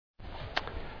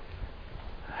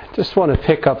Just want to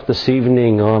pick up this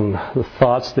evening on the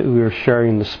thoughts that we were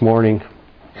sharing this morning.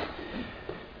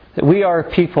 That we are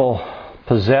people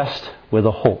possessed with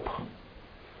a hope.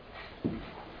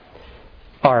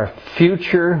 Our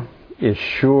future is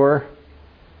sure,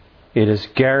 it is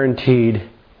guaranteed,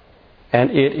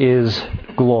 and it is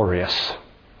glorious.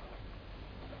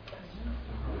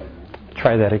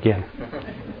 Try that again.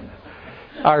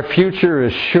 Our future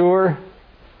is sure,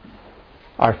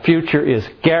 our future is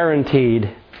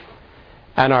guaranteed,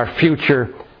 and our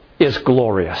future is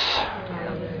glorious.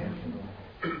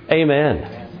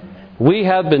 Amen. We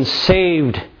have been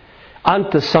saved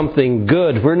unto something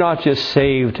good. We're not just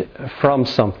saved from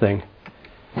something,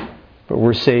 but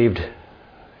we're saved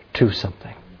to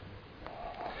something.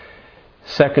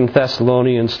 2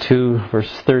 Thessalonians 2 verse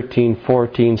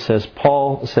 13-14 says,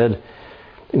 Paul said,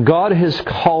 God has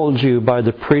called you by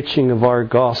the preaching of our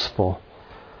gospel.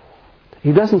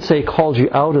 He doesn't say called you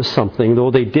out of something, though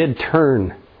they did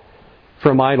turn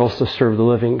from idols to serve the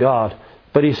living God.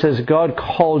 But he says God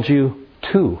called you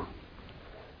to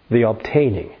the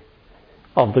obtaining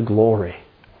of the glory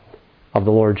of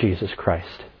the Lord Jesus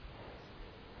Christ.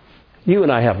 You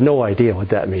and I have no idea what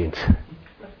that means.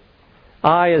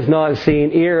 Eye has not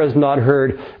seen, ear has not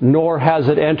heard, nor has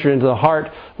it entered into the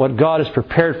heart what God has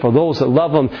prepared for those that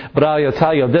love Him. But I'll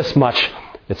tell you this much,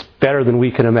 it's better than we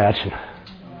can imagine.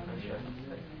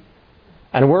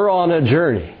 And we're on a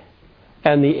journey.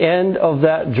 And the end of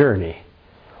that journey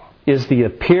is the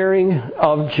appearing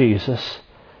of Jesus.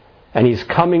 And He's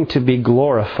coming to be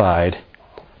glorified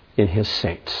in His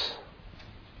saints.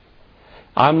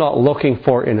 I'm not looking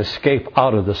for an escape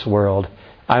out of this world.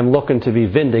 I'm looking to be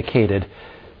vindicated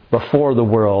before the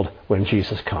world when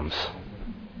Jesus comes.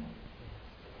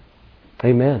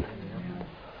 Amen.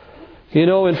 You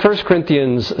know, in 1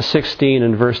 Corinthians 16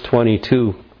 and verse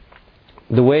 22,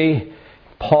 the way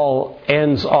Paul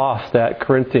ends off that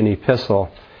Corinthian epistle,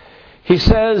 he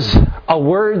says a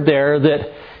word there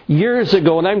that years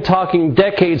ago, and I'm talking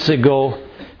decades ago,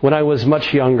 when I was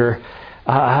much younger,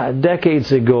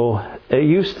 decades ago, it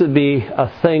used to be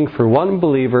a thing for one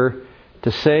believer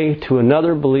to say to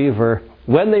another believer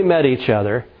when they met each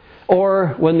other,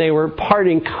 or when they were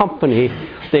parting company,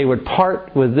 they would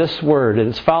part with this word. And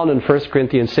it's found in 1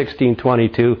 Corinthians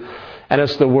 16:22, and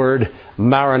it's the word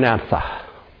Maranatha.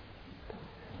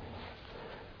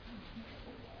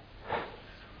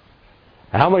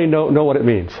 How many know what it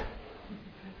means?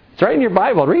 It's right in your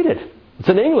Bible. Read it. It's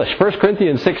in English. 1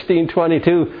 Corinthians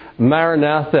 16:22,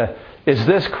 Maranatha is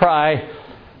this cry,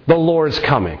 the Lord's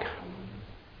coming.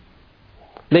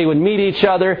 They would meet each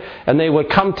other and they would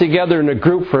come together in a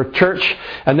group for church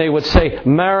and they would say,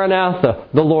 Maranatha,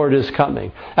 the Lord is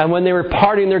coming. And when they were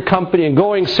parting their company and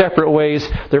going separate ways,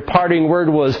 their parting word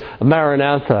was,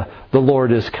 Maranatha, the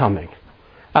Lord is coming.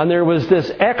 And there was this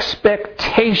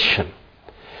expectation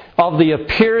of the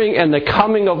appearing and the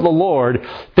coming of the Lord,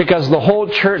 because the whole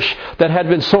church that had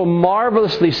been so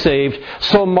marvelously saved,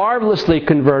 so marvelously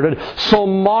converted, so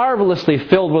marvelously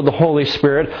filled with the Holy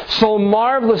Spirit, so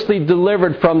marvelously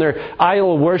delivered from their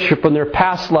idol worship and their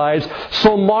past lives,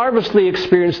 so marvelously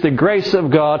experienced the grace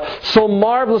of God, so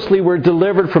marvelously were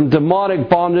delivered from demonic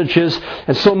bondages,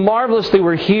 and so marvelously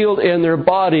were healed in their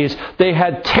bodies. They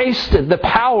had tasted the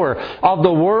power of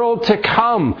the world to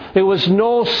come. It was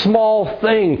no small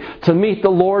thing to meet the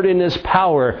Lord in His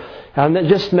power. And that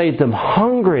just made them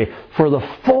hungry for the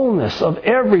fullness of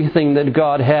everything that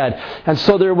God had. And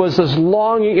so there was this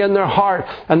longing in their heart.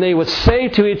 And they would say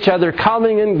to each other,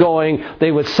 coming and going,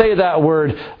 they would say that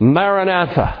word,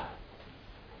 Maranatha.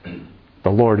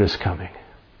 The Lord is coming.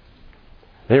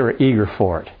 They were eager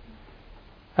for it.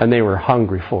 And they were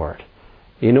hungry for it.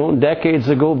 You know, decades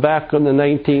ago, back in the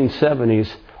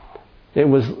 1970s, it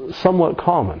was somewhat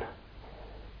common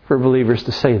for believers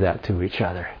to say that to each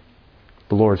other.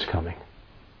 The Lord's coming.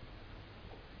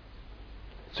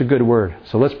 It's a good word.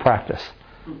 So let's practice.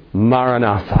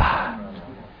 Maranatha.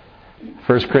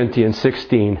 1 Corinthians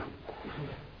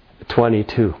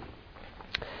 16:22.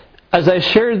 As I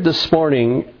shared this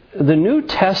morning, the New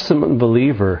Testament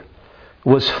believer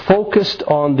was focused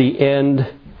on the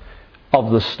end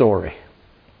of the story.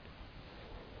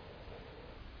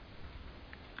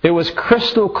 It was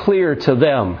crystal clear to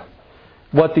them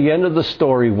what the end of the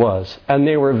story was. And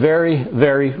they were very,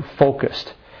 very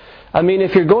focused. I mean,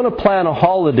 if you're going to plan a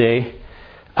holiday,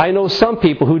 I know some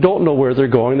people who don't know where they're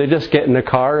going. They just get in a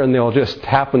car and they'll just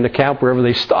happen to camp wherever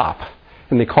they stop.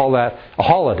 And they call that a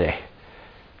holiday.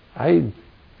 I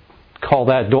call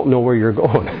that don't know where you're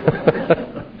going.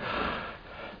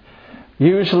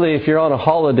 Usually if you're on a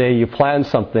holiday, you plan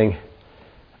something,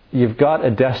 you've got a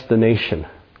destination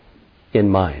in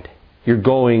mind. You're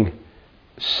going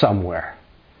somewhere.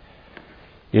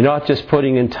 You're not just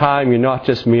putting in time. You're not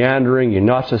just meandering. You're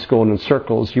not just going in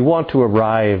circles. You want to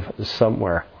arrive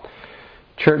somewhere.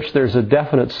 Church, there's a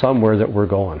definite somewhere that we're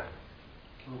going.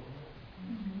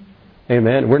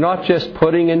 Amen. We're not just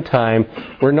putting in time.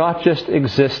 We're not just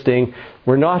existing.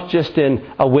 We're not just in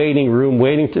a waiting room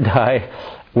waiting to die.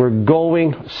 We're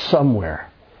going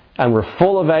somewhere. And we're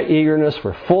full of eagerness.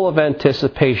 We're full of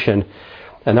anticipation.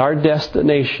 And our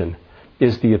destination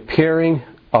is the appearing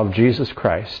of Jesus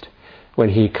Christ when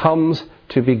He comes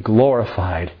to be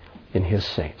glorified in His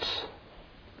saints.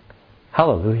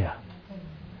 Hallelujah.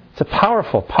 It's a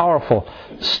powerful, powerful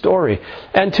story.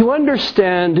 And to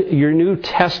understand your New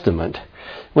Testament,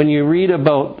 when you read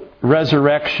about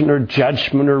resurrection or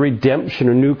judgment or redemption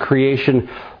or new creation,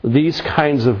 these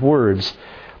kinds of words,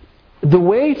 the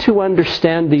way to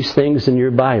understand these things in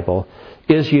your Bible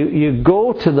is you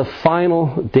go to the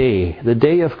final day, the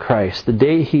day of Christ, the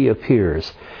day He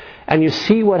appears, and you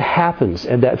see what happens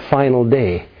at that final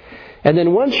day. And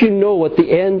then once you know what the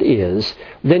end is,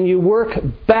 then you work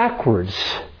backwards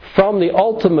from the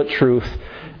ultimate truth,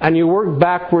 and you work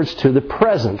backwards to the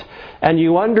present. And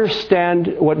you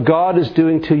understand what God is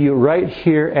doing to you right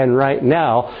here and right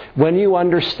now when you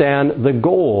understand the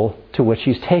goal to which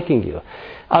He's taking you.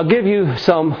 I'll give you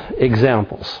some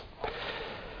examples.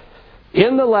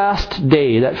 In the last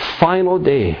day, that final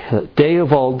day, that day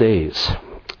of all days,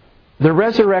 the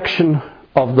resurrection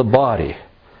of the body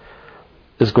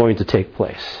is going to take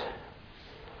place.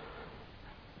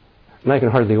 And I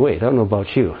can hardly wait. I don't know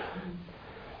about you.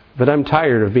 But I'm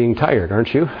tired of being tired,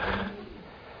 aren't you?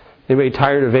 Anybody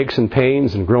tired of aches and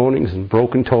pains and groanings and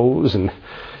broken toes and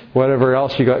whatever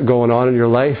else you got going on in your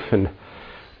life? And,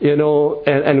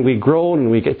 and we groan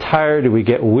and we get tired and we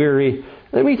get weary.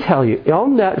 Let me tell you,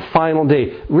 on that final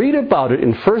day, read about it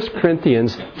in 1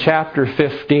 Corinthians chapter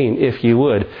 15, if you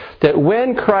would, that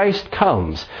when Christ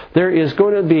comes, there is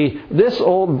going to be, this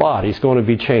old body is going to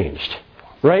be changed.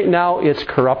 Right now, it's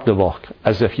corruptible,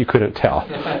 as if you couldn't tell.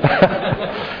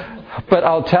 But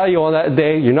I'll tell you on that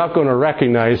day, you're not going to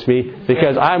recognize me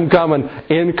because I'm coming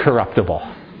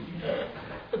incorruptible.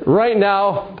 Right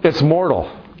now, it's mortal.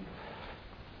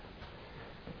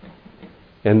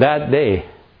 And that day,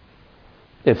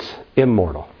 it's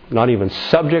immortal. Not even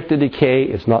subject to decay.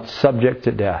 It's not subject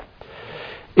to death.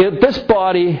 If this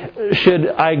body, should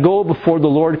I go before the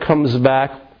Lord comes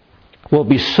back, will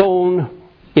be sown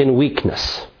in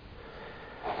weakness.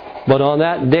 But on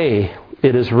that day,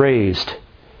 it is raised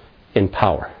in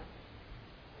power.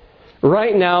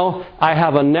 Right now, I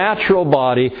have a natural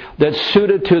body that's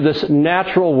suited to this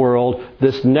natural world,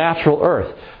 this natural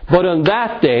earth. But on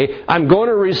that day, I'm going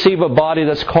to receive a body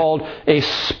that's called a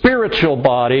spiritual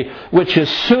body, which is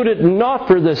suited not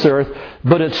for this earth,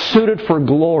 but it's suited for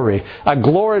glory. A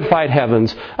glorified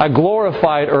heavens, a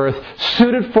glorified earth,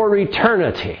 suited for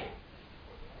eternity.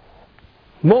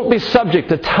 Won't be subject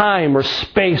to time or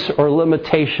space or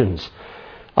limitations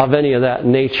of any of that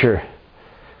nature.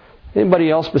 Anybody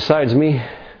else besides me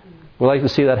would like to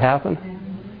see that happen?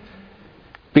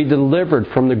 Be delivered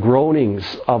from the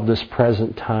groanings of this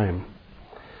present time.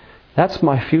 That's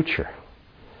my future.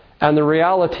 And the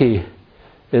reality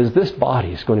is this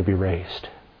body is going to be raised.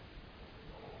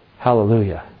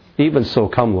 Hallelujah. Even so,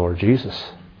 come, Lord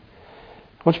Jesus.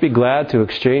 Won't you be glad to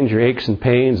exchange your aches and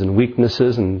pains and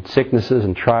weaknesses and sicknesses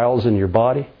and trials in your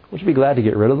body? Won't you be glad to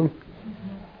get rid of them?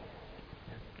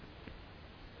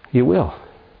 You will.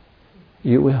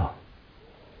 You will.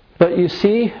 But you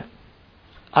see,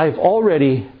 I've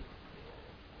already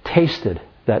tasted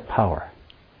that power.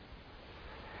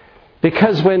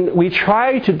 Because when we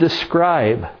try to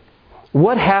describe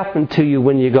what happened to you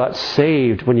when you got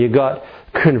saved, when you got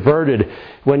converted,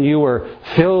 when you were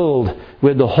filled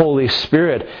with the Holy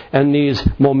Spirit and these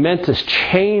momentous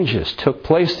changes took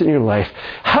place in your life,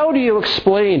 how do you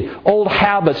explain old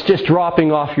habits just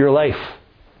dropping off your life?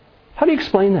 How do you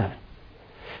explain that?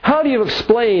 How do you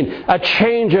explain a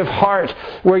change of heart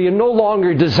where you no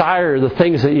longer desire the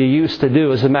things that you used to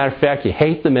do? As a matter of fact, you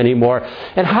hate them anymore.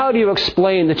 And how do you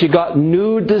explain that you got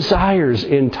new desires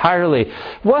entirely?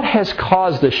 What has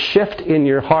caused the shift in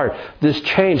your heart, this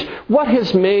change? What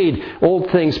has made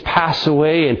old things pass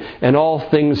away and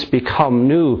all things become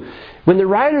new? When the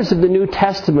writers of the New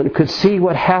Testament could see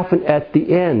what happened at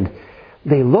the end,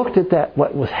 they looked at that,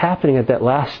 what was happening at that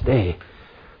last day,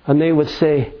 and they would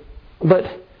say,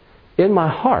 but in my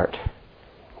heart,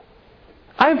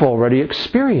 I've already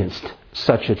experienced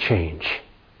such a change.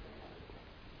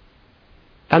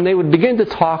 And they would begin to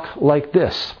talk like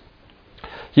this.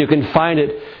 You can find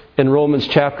it in Romans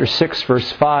chapter 6,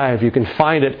 verse 5. You can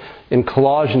find it in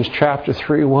Colossians chapter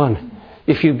 3, 1.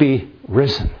 If you be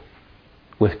risen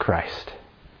with Christ.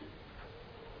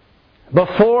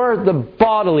 Before the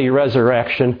bodily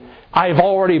resurrection, I've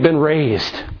already been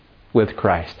raised with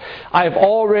Christ. I've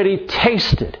already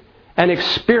tasted and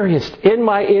experienced in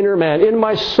my inner man, in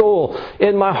my soul,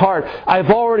 in my heart. I've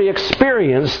already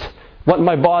experienced what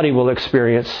my body will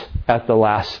experience at the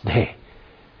last day.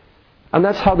 And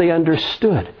that's how they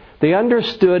understood. They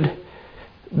understood,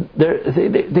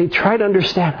 they tried to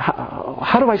understand,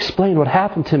 how do I explain what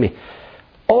happened to me?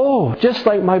 Oh, just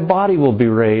like my body will be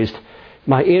raised,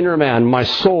 my inner man, my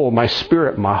soul, my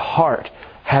spirit, my heart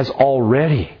has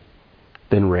already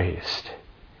been raised.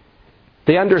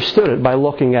 They understood it by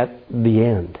looking at the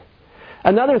end.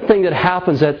 Another thing that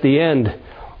happens at the end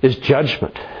is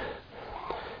judgment.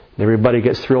 Everybody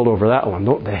gets thrilled over that one,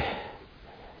 don't they?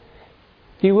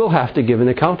 You will have to give an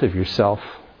account of yourself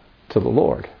to the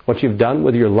Lord. What you've done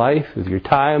with your life, with your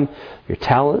time, your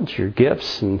talents, your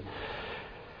gifts. And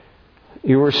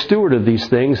you were a steward of these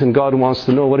things, and God wants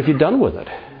to know, what have you done with it?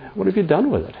 What have you done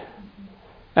with it?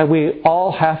 And we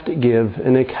all have to give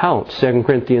an account. 2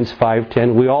 Corinthians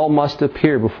 5:10, we all must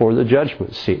appear before the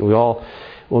judgment seat. We all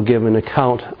will give an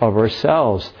account of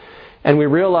ourselves. And we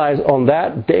realize on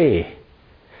that day,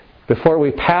 before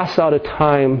we pass out of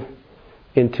time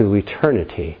into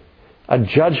eternity, a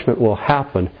judgment will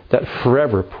happen that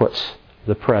forever puts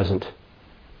the present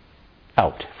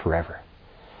out forever.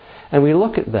 And we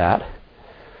look at that,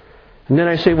 and then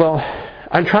I say, well,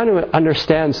 I'm trying to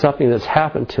understand something that's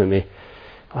happened to me.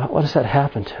 What does that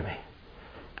happen to me?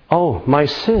 Oh, my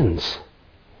sins.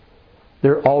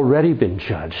 They're already been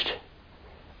judged.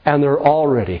 And they're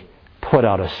already put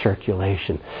out of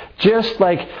circulation. Just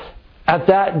like at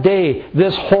that day,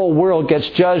 this whole world gets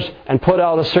judged and put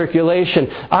out of circulation.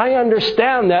 I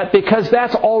understand that because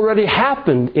that's already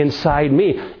happened inside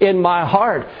me, in my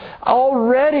heart.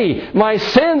 Already, my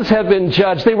sins have been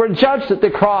judged. They were judged at the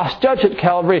cross, judged at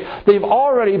Calvary. They've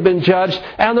already been judged,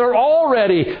 and they're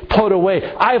already put away.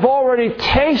 I've already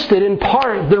tasted in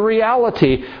part the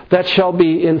reality that shall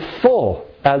be in full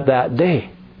at that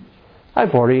day.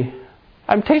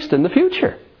 I'm tasting the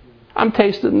future. I'm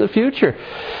tasting the future.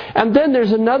 And then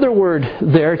there's another word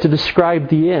there to describe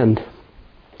the end.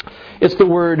 It's the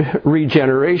word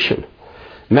regeneration.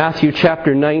 Matthew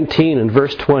chapter 19 and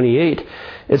verse 28,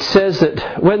 it says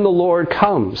that when the Lord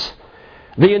comes,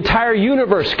 the entire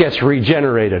universe gets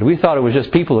regenerated. We thought it was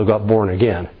just people who got born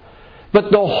again. But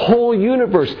the whole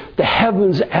universe, the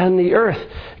heavens and the earth,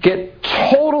 get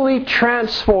totally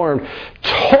transformed,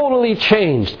 totally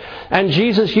changed. And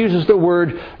Jesus uses the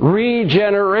word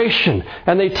regeneration.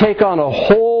 And they take on a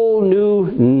whole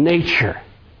new nature.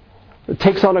 It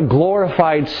takes on a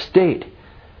glorified state.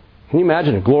 Can you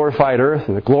imagine a glorified earth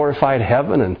and a glorified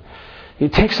heaven? And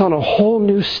it takes on a whole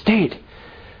new state.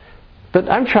 But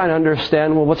I'm trying to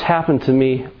understand, well, what's happened to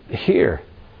me here?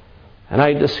 And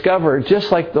I discovered,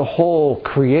 just like the whole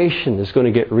creation is going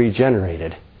to get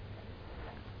regenerated,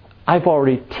 I've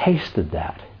already tasted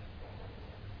that.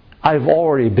 I've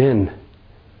already been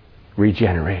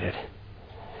regenerated.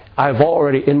 I've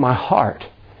already, in my heart,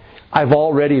 I've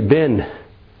already been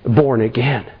born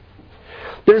again.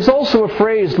 There's also a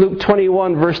phrase, Luke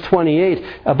 21 verse 28,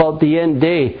 about the end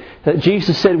day, that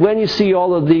Jesus said, when you see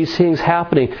all of these things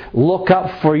happening, look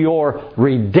up, for your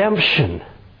redemption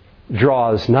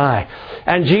draws nigh.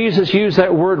 And Jesus used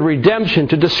that word redemption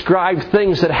to describe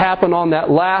things that happen on that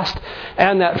last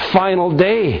and that final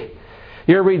day.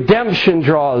 Your redemption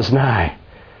draws nigh.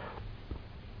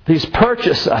 He's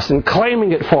purchased us and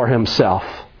claiming it for Himself.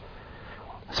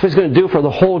 That's what He's going to do for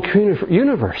the whole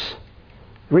universe.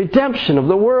 Redemption of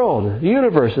the world. The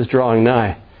universe is drawing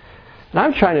nigh. And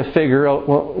I'm trying to figure out,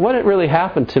 well, what had really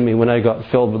happened to me when I got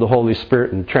filled with the Holy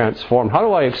Spirit and transformed? How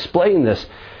do I explain this?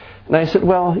 And I said,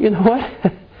 well, you know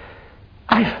what?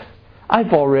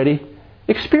 I've already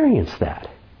experienced that.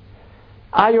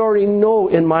 I already know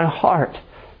in my heart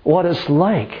what it's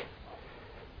like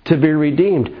to be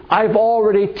redeemed. I've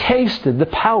already tasted the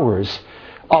powers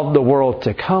of the world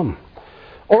to come.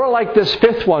 Or like this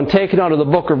fifth one, taken out of the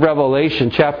book of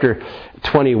Revelation, chapter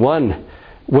 21,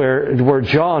 where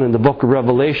John in the book of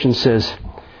Revelation says,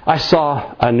 I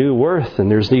saw a new earth and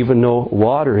there's even no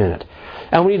water in it.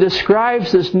 And when he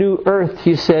describes this new earth,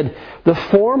 he said, the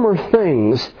former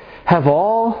things have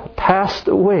all passed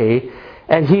away,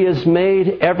 and He has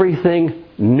made everything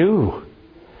new.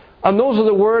 And those are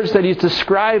the words that he's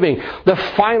describing, the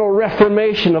final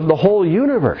reformation of the whole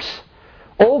universe.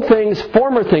 Old things,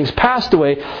 former things passed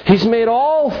away. He's made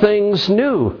all things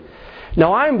new.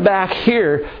 Now I'm back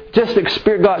here, just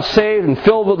got saved and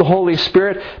filled with the Holy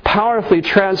Spirit, powerfully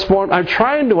transformed. I'm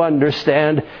trying to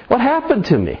understand what happened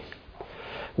to me.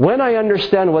 when I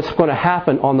understand what's going to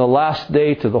happen on the last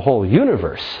day to the whole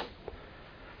universe,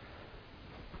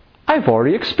 I've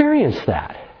already experienced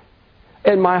that.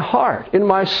 In my heart, in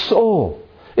my soul,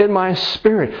 in my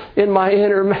spirit, in my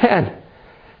inner man.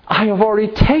 I have already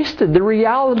tasted the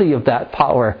reality of that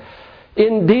power.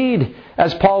 Indeed,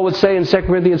 as Paul would say in 2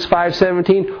 Corinthians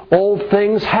 5:17, old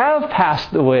things have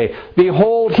passed away.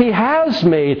 Behold, He has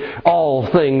made all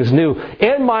things new.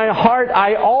 In my heart,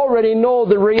 I already know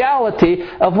the reality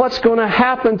of what's going to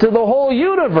happen to the whole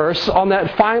universe on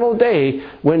that final day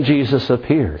when Jesus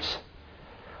appears.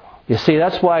 You see,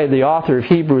 that's why the author of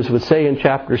Hebrews would say in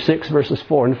chapter 6, verses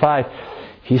 4 and 5,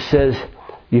 he says,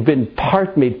 you've been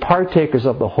made partakers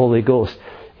of the Holy Ghost,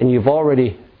 and you've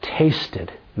already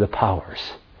tasted the powers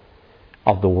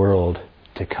of the world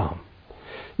to come.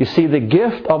 You see, the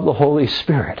gift of the Holy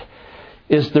Spirit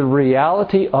is the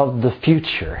reality of the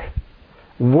future,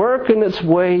 working its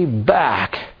way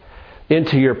back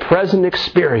into your present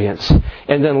experience.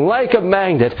 And then like a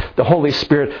magnet, the Holy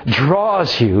Spirit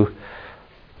draws you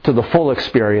to the full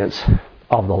experience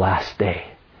of the last day.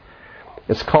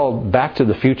 It's called Back to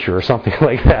the Future or something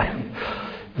like that.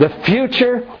 The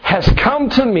future has come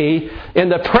to me in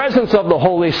the presence of the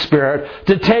Holy Spirit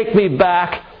to take me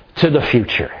back to the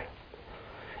future.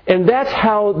 And that's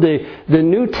how the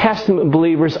New Testament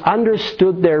believers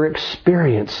understood their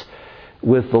experience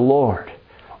with the Lord.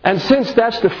 And since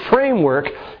that's the framework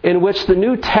in which the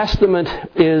New Testament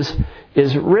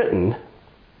is written,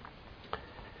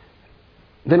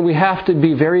 then we have to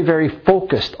be very, very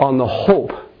focused on the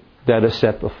hope that is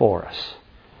set before us.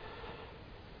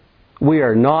 We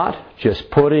are not just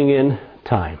putting in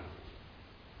time.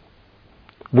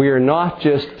 We are not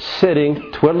just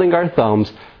sitting, twiddling our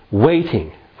thumbs,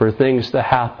 waiting for things to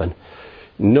happen.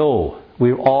 No,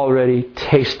 we've already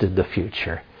tasted the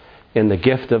future in the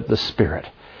gift of the Spirit.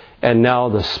 And now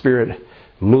the Spirit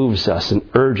moves us and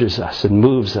urges us and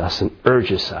moves us and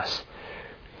urges us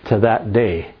to that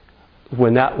day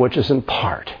when that which is in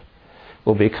part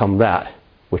will become that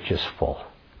which is full.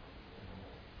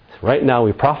 Right now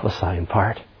we prophesy in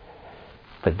part,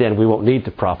 but then we won't need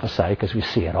to prophesy because we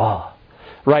see it all.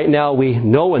 Right now we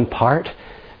know in part,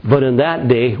 but in that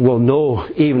day we'll know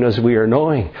even as we are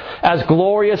knowing. As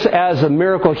glorious as a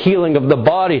miracle healing of the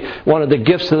body, one of the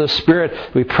gifts of the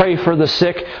Spirit, we pray for the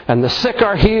sick and the sick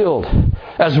are healed.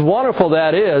 As wonderful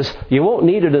that is, you won't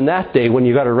need it in that day when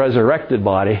you've got a resurrected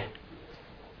body.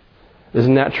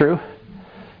 Isn't that true?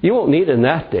 You won't need it in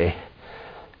that day.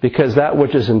 Because that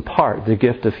which is in part, the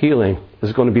gift of healing,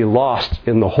 is going to be lost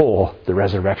in the whole, the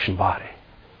resurrection body.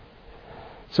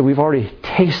 So we've already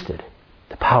tasted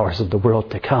the powers of the world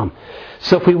to come.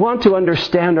 So if we want to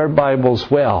understand our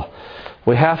Bibles well,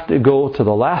 we have to go to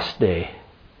the last day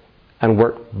and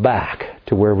work back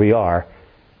to where we are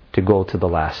to go to the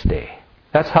last day.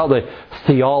 That's how the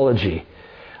theology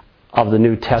of the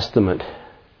New Testament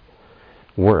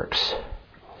works.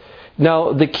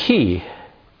 Now, the key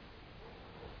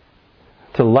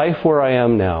to life where I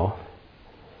am now,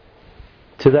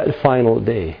 to that final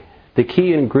day, the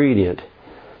key ingredient,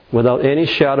 without any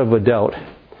shadow of a doubt,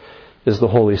 is the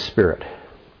Holy Spirit.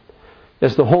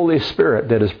 It's the Holy Spirit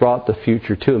that has brought the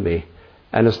future to me,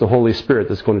 and it's the Holy Spirit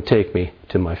that's going to take me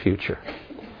to my future.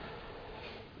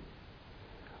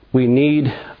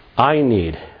 I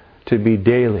need to be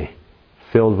daily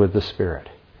filled with the Spirit,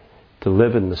 to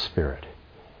live in the Spirit,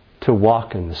 to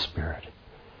walk in the Spirit,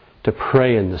 to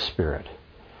pray in the Spirit,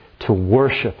 to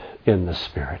worship in the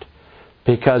Spirit,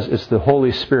 because it's the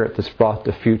Holy Spirit that's brought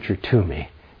the future to me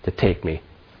to take me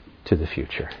to the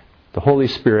future. The Holy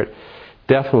Spirit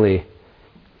definitely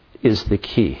is the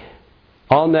key.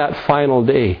 On that final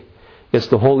day, it's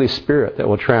the Holy Spirit that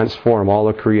will transform all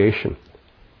of creation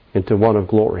into one of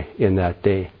glory in that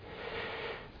day.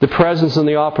 The presence and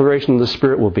the operation of the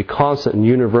Spirit will be constant and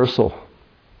universal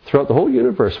throughout the whole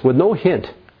universe with no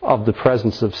hint of the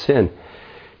presence of sin.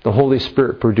 The Holy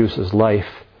Spirit produces life,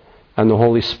 and the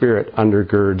Holy Spirit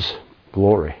undergirds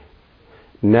glory.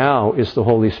 Now is the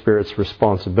Holy Spirit's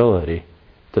responsibility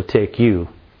to take you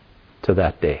to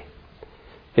that day.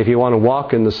 If you want to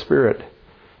walk in the Spirit,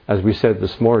 as we said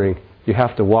this morning, you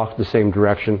have to walk the same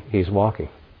direction He's walking.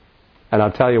 And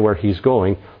I'll tell you where He's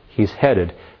going. He's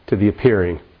headed to the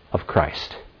appearing of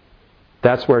Christ.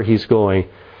 That's where He's going,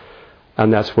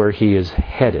 and that's where He is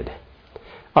headed.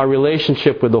 Our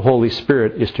relationship with the Holy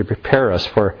Spirit is to prepare us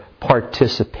for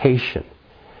participation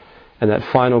in that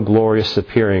final glorious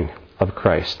appearing of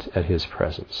Christ at His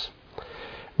presence.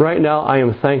 Right now, I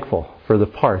am thankful for the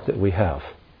part that we have.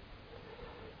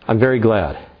 I'm very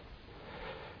glad.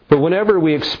 But whenever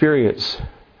we experience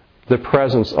the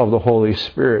presence of the Holy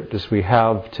Spirit as we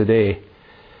have today,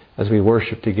 as we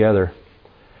worship together,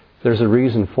 there's a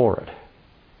reason for it.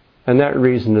 And that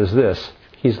reason is this: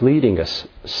 He's leading us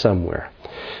somewhere.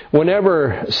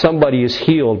 Whenever somebody is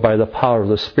healed by the power of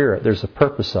the Spirit, there's a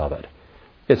purpose of it.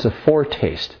 It's a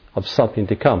foretaste of something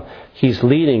to come. He's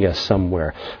leading us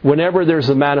somewhere. Whenever there's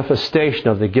a manifestation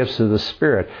of the gifts of the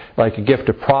Spirit, like a gift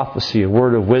of prophecy, a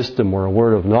word of wisdom, or a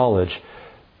word of knowledge,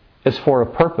 it's for a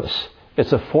purpose.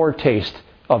 It's a foretaste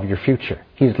of your future.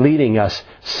 He's leading us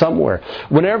somewhere.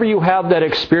 Whenever you have that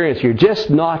experience, you're just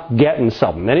not getting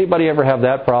something. Anybody ever have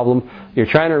that problem? You're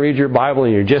trying to read your Bible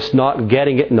and you're just not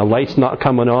getting it and the light's not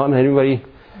coming on. Anybody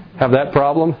have that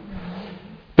problem?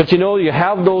 But you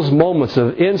have those moments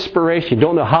of inspiration. You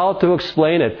don't know how to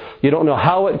explain it. You don't know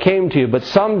how it came to you. But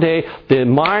someday the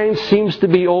mind seems to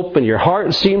be open. Your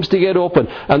heart seems to get open.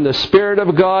 And the Spirit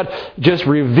of God just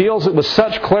reveals it with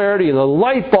such clarity. And the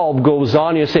light bulb goes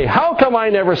on. You say, how come I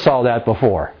never saw that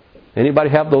before? Anybody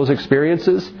have those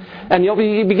experiences? And you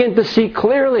begin to see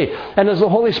clearly. And as the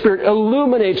Holy Spirit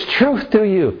illuminates truth to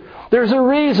you, there's a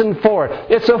reason for it.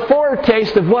 It's a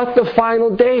foretaste of what the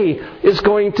final day is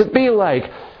going to be like.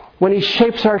 When He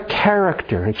shapes our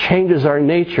character and changes our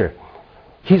nature,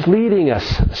 He's leading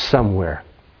us somewhere.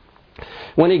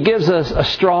 When He gives us a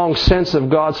strong sense of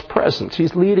God's presence,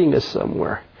 He's leading us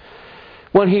somewhere.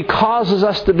 When He causes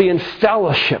us to be in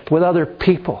fellowship with other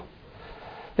people.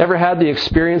 Ever had the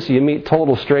experience you meet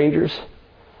total strangers?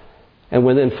 And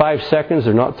within 5 seconds,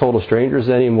 they're not total strangers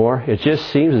anymore. It just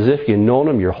seems as if you've known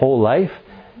them your whole life.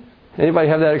 Anybody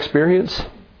have that experience?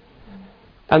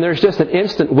 And there's just an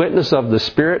instant witness of the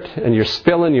Spirit, and you're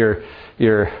spilling your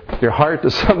heart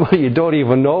to somebody you don't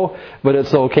even know, but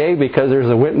it's okay because there's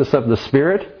a witness of the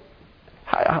Spirit.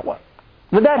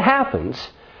 When that happens,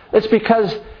 it's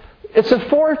because it's a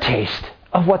foretaste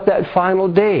of what that final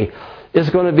day is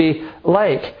going to be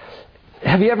like.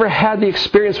 Have you ever had the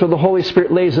experience where the Holy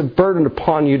Spirit lays a burden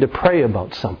upon you to pray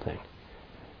about something?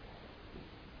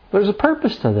 There's a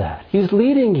purpose to that. He's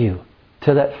leading you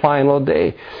to that final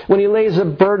day. When He lays a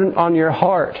burden on your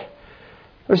heart,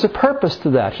 there's a purpose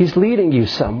to that. He's leading you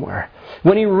somewhere.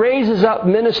 When He raises up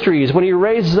ministries, when He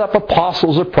raises up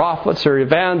apostles or prophets or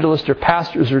evangelists or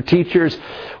pastors or teachers,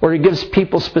 or He gives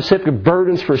people specific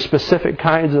burdens for specific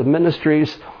kinds of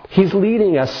ministries, He's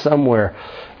leading us somewhere.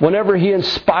 Whenever He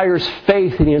inspires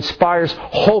faith and He inspires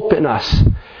hope in us,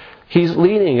 He's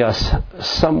leading us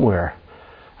somewhere.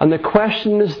 And the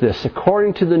question is this: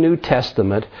 according to the New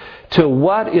Testament, to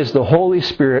what is the Holy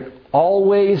Spirit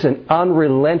always and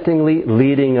unrelentingly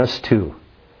leading us to?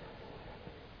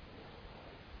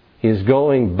 He's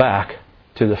going back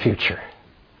to the future.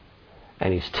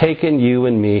 And He's taken you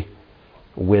and me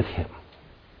with Him.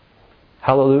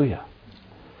 Hallelujah.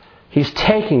 He's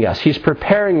taking us. He's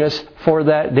preparing us for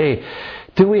that day.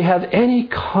 Do we have any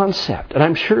concept, and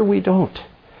I'm sure we don't,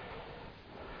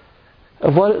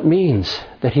 of what it means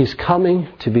that He's coming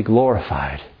to be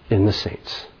glorified in the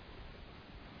saints?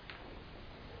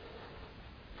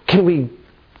 Can we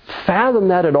fathom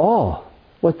that at all?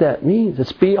 What that means?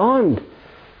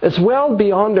 It's well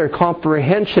beyond our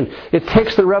comprehension. It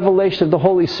takes the revelation of the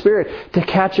Holy Spirit to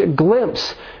catch a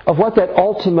glimpse of what that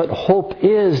ultimate hope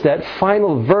is, that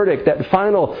final verdict, that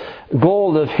final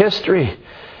goal of history.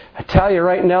 I tell you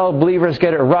right now, believers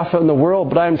get it rough in the world,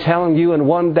 but I'm telling you,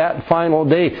 in that final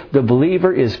day, the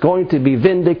believer is going to be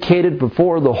vindicated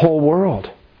before the whole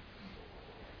world.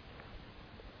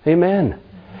 Amen.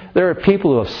 There are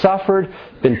people who have suffered,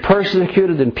 been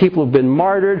persecuted, and people who have been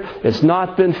martyred. It's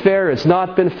not been fair, it's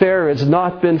not been fair, it's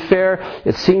not been fair.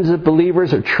 It seems that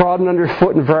believers are trodden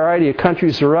underfoot in a variety of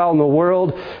countries around the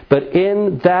world. But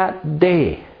in that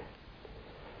day,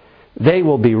 they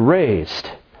will be raised,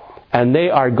 and they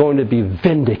are going to be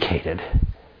vindicated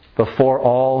before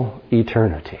all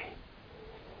eternity.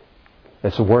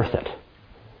 It's worth it.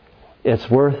 It's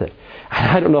worth it.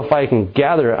 I don't know if I can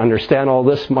gather, understand all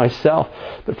this myself,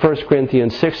 but 1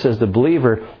 Corinthians 6 says the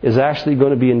believer is actually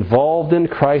going to be involved in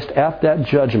Christ at that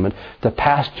judgment to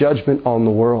pass judgment on the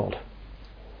world.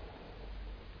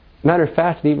 Matter of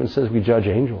fact, it even says we judge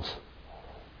angels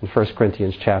in 1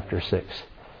 Corinthians chapter 6.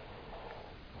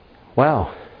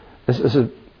 Wow.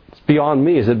 It's beyond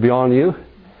me. Is it beyond you?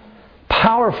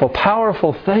 Powerful,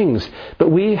 powerful things.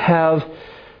 But we have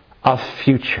a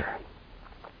future.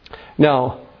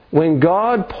 Now, when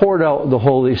God poured out the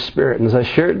Holy Spirit, and as I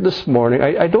shared this morning,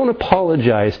 I don't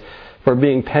apologize for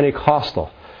being Pentecostal.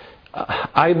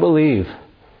 I believe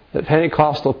that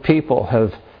Pentecostal people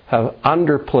have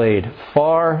underplayed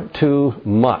far too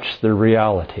much the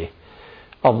reality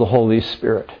of the Holy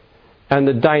Spirit. And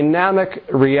the dynamic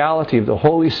reality of the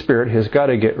Holy Spirit has got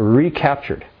to get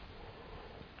recaptured.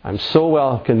 I'm so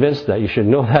well convinced that you should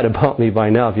know that about me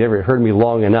by now if you ever heard me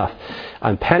long enough.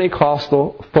 I'm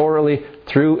Pentecostal thoroughly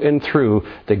through and through.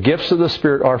 The gifts of the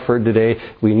Spirit are for today.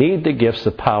 We need the gifts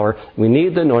of power. We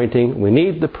need the anointing. We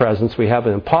need the presence. We have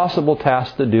an impossible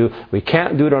task to do. We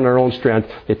can't do it on our own strength.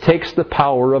 It takes the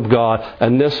power of God,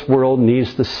 and this world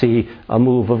needs to see a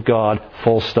move of God,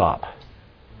 full stop.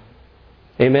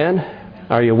 Amen?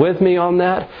 Are you with me on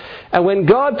that? And when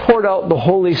God poured out the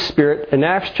Holy Spirit in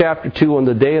Acts chapter 2 on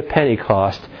the day of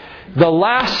Pentecost, the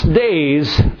last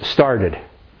days started.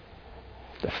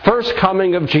 The first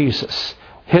coming of Jesus.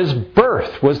 His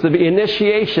birth was the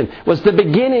initiation, was the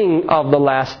beginning of the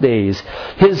last days.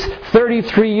 His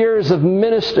 33 years of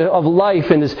ministry, of life,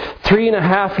 and his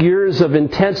 3.5 years of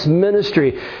intense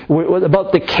ministry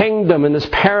about the kingdom and his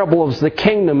parables of the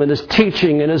kingdom and his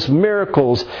teaching and his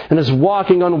miracles and his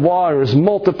walking on water, his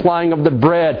multiplying of the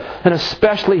bread, and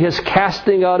especially his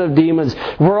casting out of demons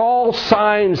were all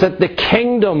signs that the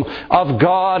kingdom of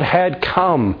God had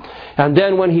come. And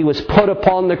then when he was put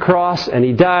upon the cross and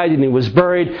he died and he was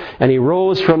buried and he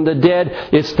rose from the dead,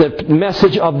 it's the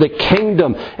message of the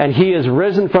kingdom. And he is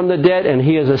risen from the dead and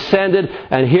he is ascended.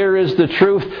 And here is the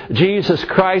truth. Jesus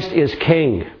Christ is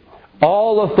King.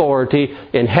 All authority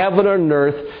in heaven and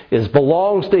earth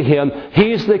belongs to Him.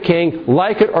 He's the King,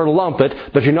 like it or lump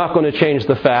it, but you're not going to change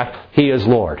the fact He is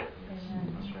Lord.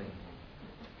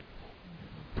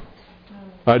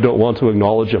 I don't want to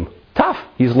acknowledge Him. Tough.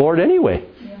 He's Lord anyway.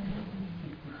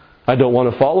 I don't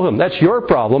want to follow Him. That's your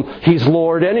problem. He's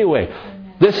Lord anyway.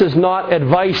 This is not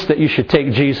advice that you should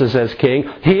take Jesus as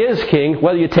King. He is King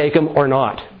whether you take Him or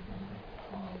not.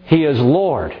 He is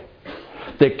Lord.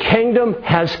 The kingdom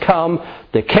has come.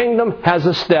 The kingdom has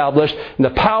established. And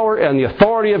the power and the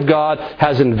authority of God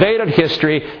has invaded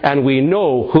history. And we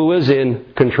know who is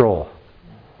in control.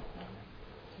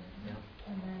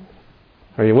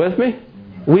 Are you with me?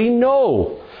 We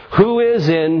know who is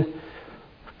in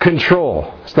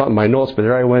control. It's not in my notes, but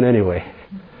there I went anyway.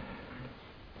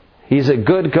 He's a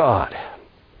good God.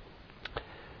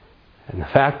 And the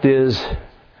fact is,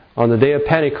 on the day of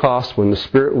Pentecost, when the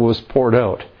Spirit was poured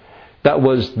out, that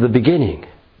was the beginning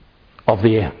of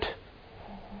the end.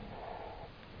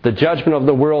 The judgment of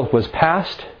the world was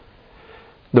past.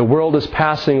 The world is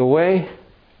passing away.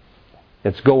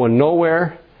 It's going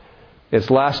nowhere.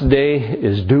 Its last day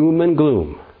is doom and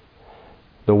gloom.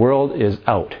 The world is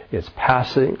out. It's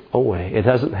passing away. It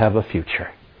doesn't have a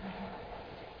future.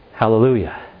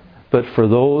 Hallelujah. But for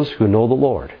those who know the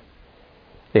Lord,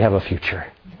 they have a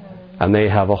future. And they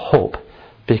have a hope.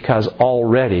 Because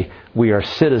already we are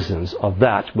citizens of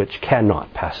that which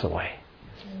cannot pass away.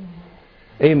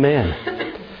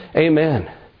 Amen.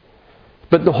 Amen.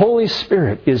 But the Holy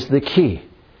Spirit is the key.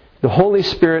 The Holy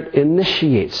Spirit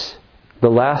initiates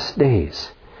the last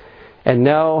days. And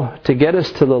now, to get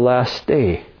us to the last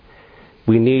day,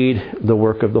 we need the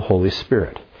work of the Holy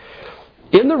Spirit.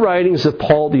 In the writings of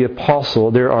Paul the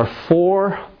Apostle, there are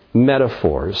 4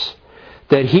 metaphors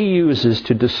that he uses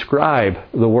to describe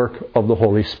the work of the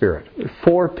Holy Spirit.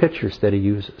 4 pictures that he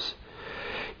uses.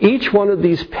 Each one of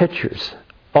these pictures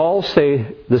all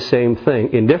say the same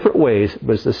thing in different ways,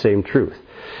 but it's the same truth.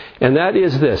 And that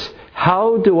is this: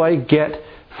 how do I get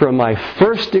from my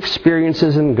first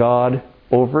experiences in God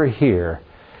over here,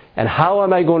 and how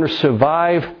am I going to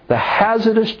survive the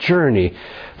hazardous journey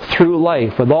through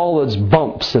life with all its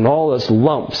bumps and all its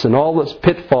lumps and all its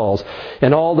pitfalls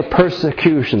and all the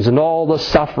persecutions and all the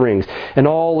sufferings and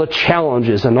all the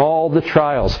challenges and all the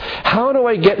trials? How do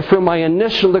I get from my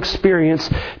initial experience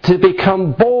to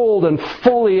become bold and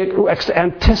fully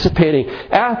anticipating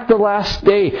at the last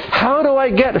day? How do I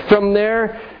get from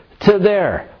there to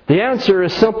there? The answer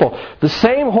is simple. The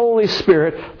same Holy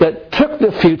Spirit that took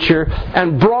the future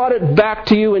and brought it back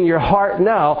to you in your heart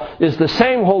now is the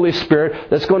same Holy Spirit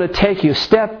that's going to take you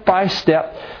step by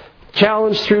step,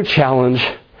 challenge through challenge,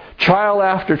 trial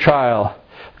after trial,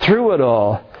 through it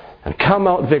all, and come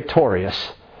out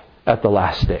victorious at the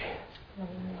last day.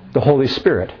 The Holy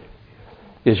Spirit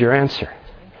is your answer.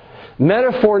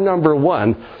 Metaphor number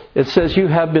 1, it says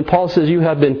Paul says you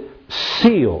have been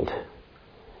sealed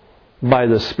by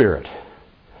the Spirit.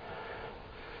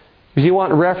 If you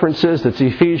want references, it's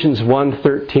Ephesians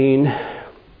 1:13,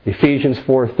 Ephesians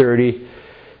 4:30,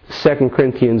 2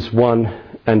 Corinthians 1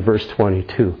 and verse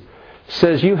 22. It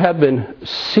says you have been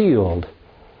sealed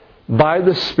by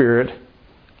the Spirit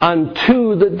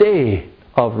unto the day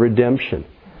of redemption.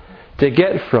 To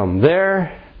get from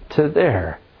there to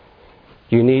there,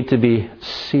 you need to be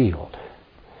sealed.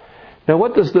 Now,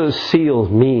 what does those seals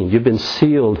mean? You've been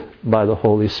sealed by the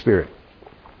Holy Spirit.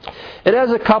 It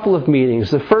has a couple of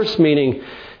meanings. The first meaning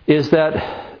is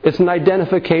that it's an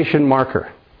identification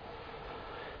marker.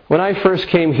 When I first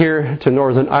came here to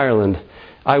Northern Ireland,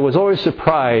 I was always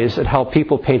surprised at how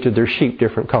people painted their sheep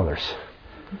different colors.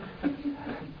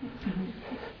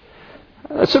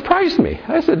 It surprised me.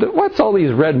 I said, what's all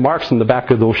these red marks on the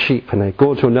back of those sheep? And I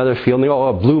go to another field and they go,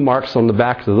 oh, blue marks on the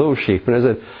backs of those sheep. And I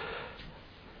said,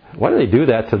 why do they do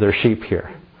that to their sheep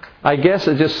here? I guess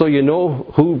it's just so you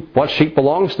know what sheep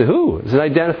belongs to who. It's an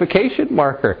identification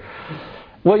marker.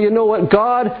 Well, you know what?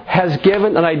 God has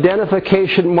given an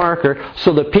identification marker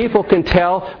so that people can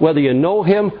tell whether you know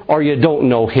Him or you don't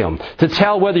know Him. To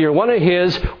tell whether you're one of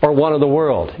His or one of the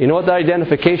world. You know what the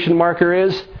identification marker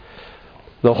is?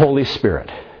 The Holy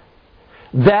Spirit.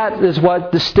 That is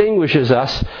what distinguishes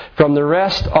us from the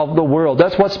rest of the world.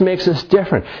 That's what makes us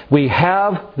different. We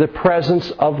have the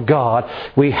presence of God.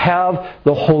 We have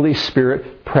the Holy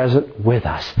Spirit present with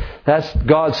us. That's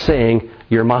God saying,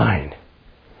 you're mine.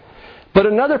 But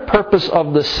another purpose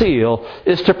of the seal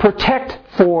is to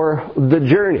protect for the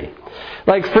journey.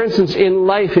 Like, for instance, in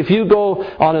life, if you go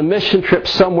on a mission trip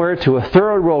somewhere to a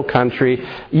third world country,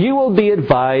 you will be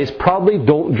advised, probably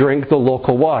don't drink the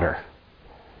local water.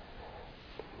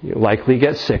 You'll likely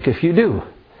get sick if you do.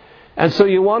 And so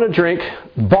you want to drink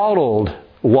bottled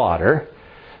water,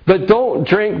 but don't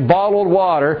drink bottled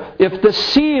water if the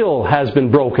seal has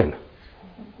been broken.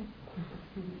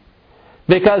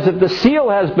 Because if the seal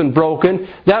has been broken,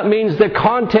 that means the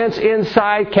contents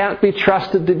inside can't be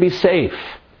trusted to be safe.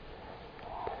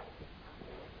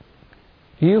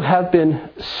 You have been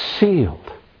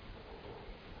sealed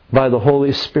by the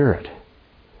Holy Spirit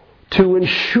to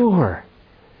ensure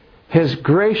His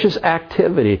gracious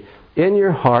activity in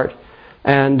your heart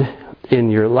and in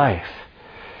your life.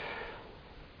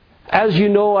 As you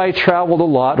know, I traveled a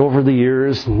lot over the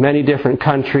years in many different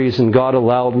countries, and God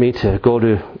allowed me to go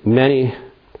to many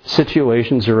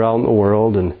situations around the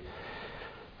world. And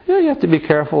you have to be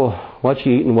careful what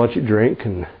you eat and what you drink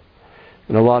in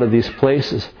a lot of these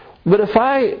places. But if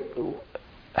I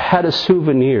had a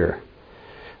souvenir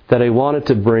that I wanted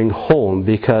to bring home,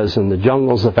 because in the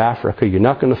jungles of Africa, you're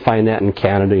not going to find that in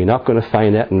Canada, you're not going to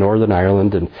find that in Northern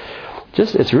Ireland, and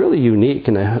just it's really unique,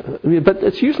 but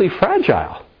it's usually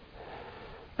fragile.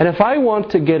 And if I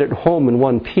want to get it home in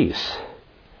one piece,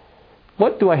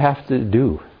 what do I have to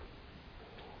do?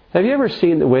 Have you ever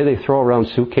seen the way they throw around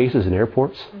suitcases in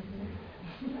airports?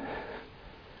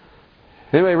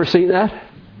 Anybody ever seen that?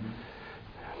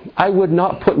 I would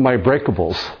not put my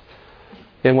breakables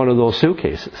in one of those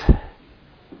suitcases.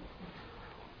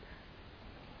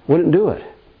 Wouldn't do it.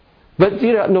 But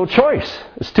you got no choice.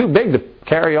 It's too big to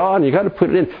carry on. You got to put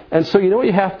it in. And so you know what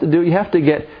you have to do? You have to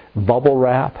get bubble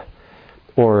wrap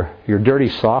or your dirty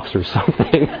socks or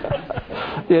something,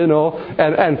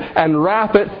 and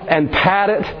wrap it and pat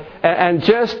it and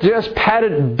just pat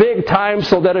it big time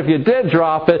so that if you did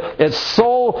drop it, it's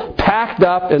so packed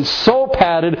up and so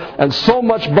padded and so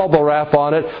much bubble wrap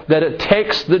on it that it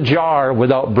takes the jar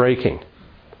without breaking.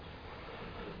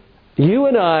 You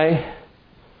and I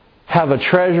have a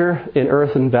treasure in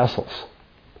earthen vessels.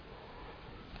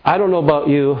 I don't know about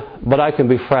you, but I can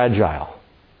be fragile.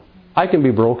 I can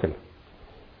be broken.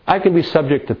 I can be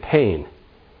subject to pain.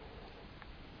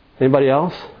 Anybody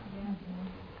else?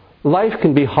 Life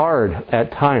can be hard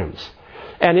at times.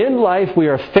 And in life we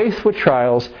are faced with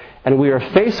trials and we are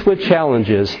faced with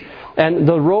challenges. And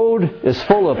the road is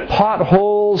full of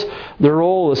potholes. The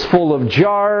road is full of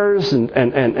jars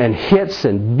and hits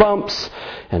and bumps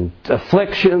and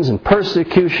afflictions and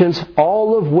persecutions,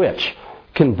 all of which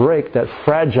can break that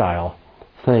fragile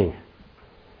thing.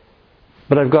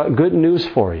 But I've got good news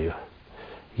for you.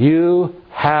 You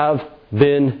have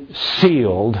been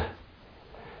sealed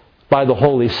by the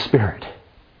Holy Spirit.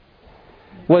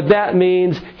 What that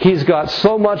means, He's got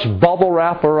so much bubble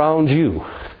wrap around you.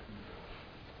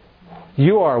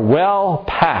 You are well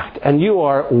packed and you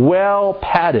are well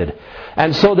padded.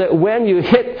 And so that when you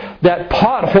hit that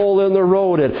pothole in the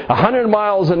road at 100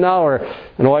 miles an hour,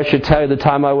 I should tell you the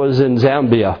time I was in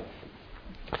Zambia,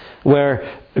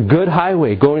 where a good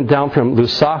highway going down from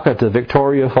Lusaka to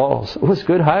Victoria Falls. It was a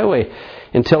good highway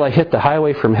until I hit the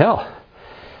highway from hell.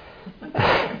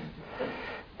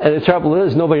 And the trouble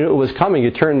is, nobody knew it was coming.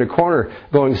 You turned the corner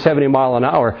going 70 miles an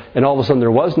hour, and all of a sudden there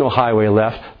was no highway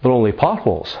left, but only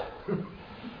potholes.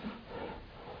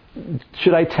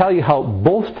 Should I tell you how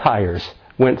both tires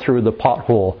went through the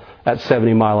pothole at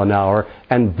 70 miles an hour,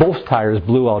 and both tires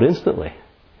blew out instantly?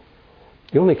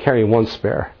 You only carry one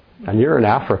spare, and you're in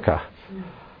Africa.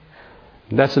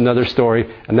 That's another story,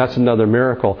 and that's another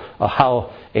miracle of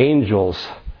how angels,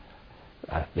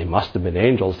 they must have been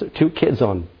angels, 2 kids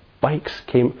on bikes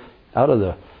came out of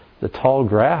the tall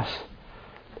grass.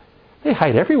 They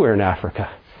hide everywhere in Africa.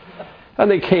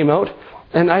 And they came out,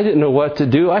 And I didn't know what to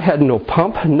do. I had no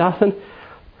pump, nothing.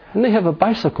 And they have a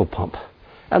bicycle pump.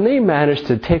 And they managed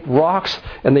to take rocks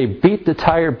and they beat the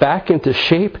tire back into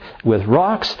shape with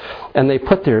rocks. And they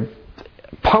put their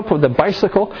pump of the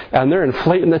bicycle and they're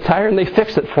inflating the tire and they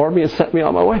fixed it for me and sent me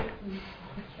on my way.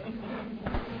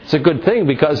 It's a good thing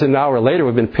because an hour later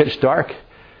we've been pitch dark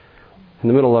in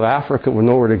the middle of Africa with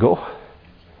nowhere to go. I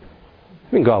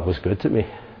mean, God was good to me.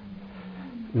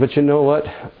 But you know what?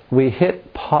 We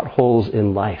hit potholes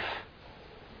in life.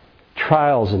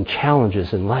 Trials and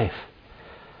challenges in life.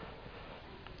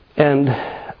 And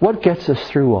what gets us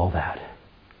through all that?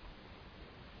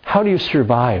 How do you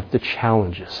survive the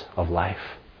challenges of life?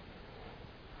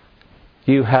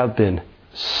 You have been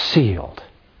sealed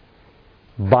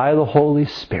by the Holy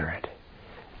Spirit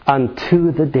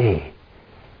unto the day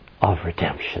of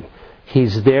redemption.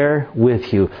 He's there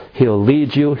with you. He'll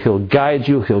lead you. He'll guide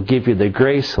you. He'll give you the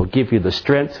grace. He'll give you the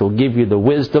strength. He'll give you the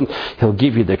wisdom. He'll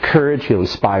give you the courage. He'll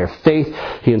inspire faith.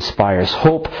 He inspires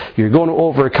hope. You're going to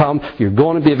overcome. You're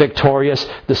going to be victorious.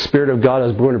 The Spirit of God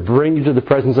is going to bring you to the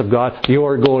presence of God.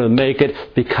 You're going to make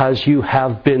it because you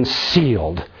have been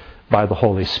sealed by the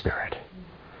Holy Spirit.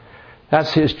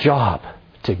 That's His job,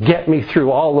 to get me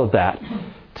through all of that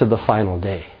to the final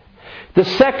day. The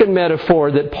second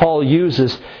metaphor that Paul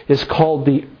uses is called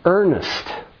the earnest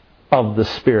of the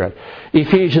Spirit.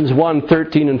 Ephesians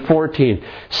 1:13 and 14,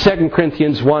 2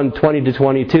 Corinthians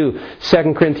 1:20-22,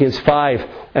 2 Corinthians 5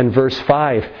 and verse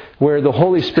 5, where the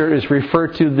Holy Spirit is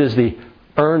referred to as the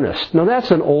earnest. Now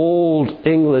that's an old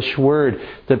English word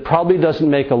that probably doesn't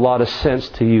make a lot of sense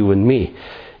to you and me.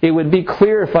 It would be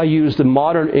clear if I used a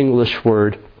modern English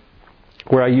word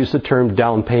where I use the term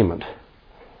down payment.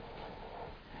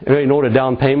 Anybody know what a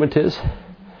down payment is?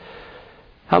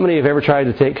 How many have ever tried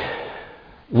to take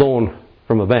loan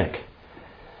from a bank?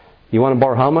 You want to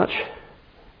borrow how much? And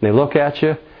they look at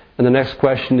you, and the next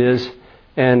question is,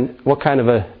 and what kind of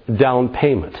a down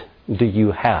payment do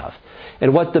you have?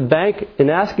 And what the bank,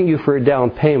 in asking you for a down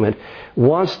payment,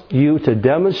 wants you to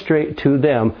demonstrate to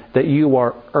them that you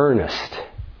are earnest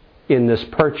in this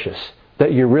purchase,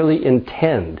 that you really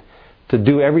intend to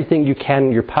do everything you can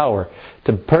in your power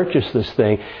to purchase this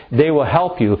thing. They will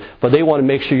help you, but they want to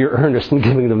make sure you're earnest in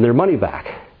giving them their money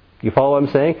back. You follow what I'm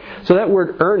saying? So that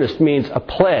word earnest means a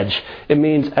pledge. It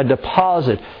means a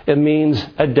deposit. It means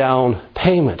a down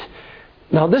payment.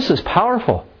 Now this is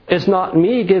powerful. It's not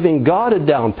me giving God a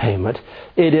down payment.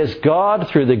 It is God,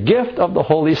 through the gift of the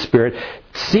Holy Spirit,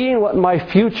 seeing what my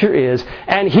future is,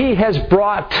 and He has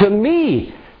brought to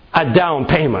me a down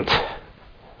payment.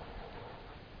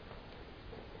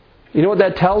 You know what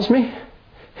that tells me?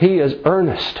 He is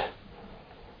earnest.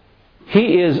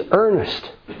 He is earnest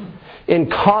in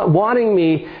wanting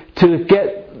me to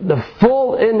get the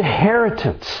full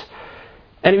inheritance.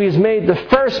 And if He's made the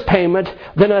first payment,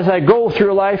 then as I go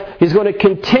through life, He's going to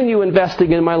continue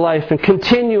investing in my life and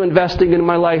continue investing in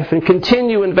my life and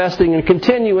continue investing and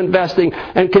continue investing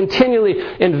and continually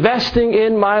investing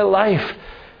in my life.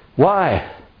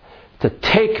 Why? To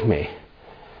take me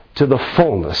to the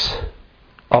fullness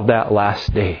of that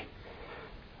last day.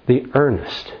 The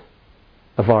earnest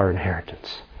of our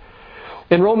inheritance.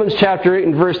 In Romans chapter 8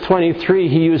 and verse 23,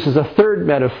 he uses a third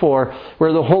metaphor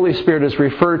where the Holy Spirit is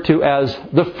referred to as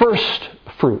the first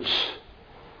fruits.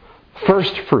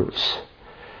 First fruits.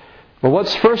 Well,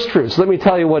 what's first fruits? Let me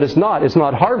tell you what it's not. It's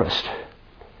not harvest.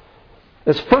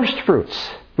 It's first fruits.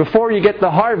 Before you get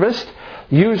the harvest,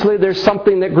 usually there's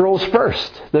something that grows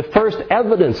first. The first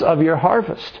evidence of your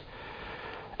harvest.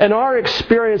 And our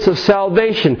experience of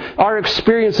salvation, our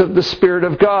experience of the Spirit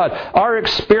of God, our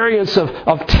experience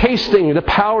of tasting the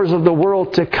powers of the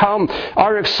world to come,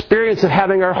 our experience of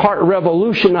having our heart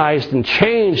revolutionized and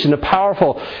changed in a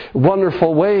powerful,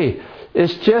 wonderful way,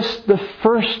 is just the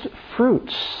first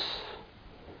fruits.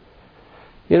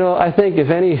 You know, I think if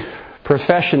any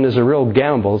profession is a real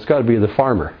gamble, it's got to be the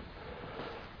farmer.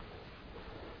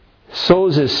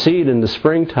 Sows his seed in the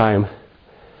springtime.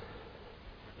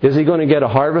 Is he going to get a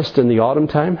harvest in the autumn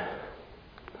time?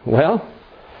 Well,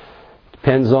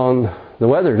 depends on the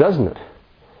weather, doesn't it?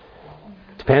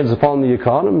 Depends upon the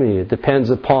economy. It depends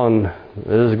upon,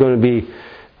 is it going to be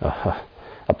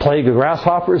a plague of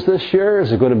grasshoppers this year?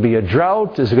 Is it going to be a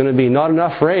drought? Is it going to be not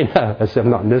enough rain? Except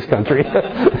not in this country.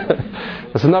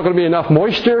 Is it not going to be enough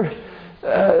moisture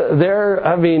there?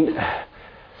 I mean,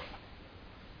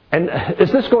 and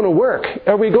is this going to work?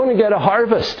 Are we going to get a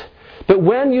harvest? But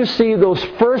when you see those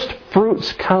first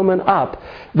fruits coming up,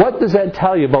 what does that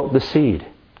tell you about the seed?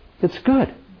 It's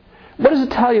good. What does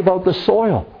it tell you about the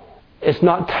soil? It's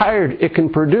not tired. It can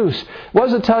produce. What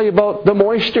does it tell you about the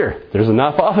moisture? There's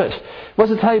enough of it. What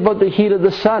does it tell you about the heat of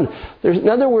the sun? In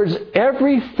other words,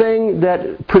 everything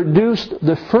that produced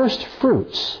the first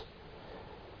fruits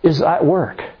is at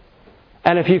work.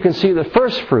 And if you can see the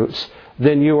first fruits,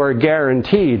 then you are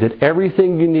guaranteed that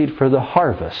everything you need for the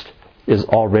harvest is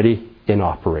already in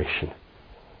operation.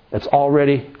 It's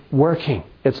already working.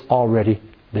 It's already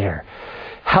there.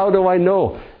 How do I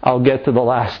know I'll get to the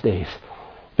last days?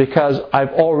 Because I'm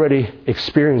already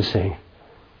experiencing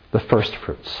the first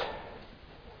fruits.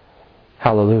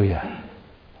 Hallelujah.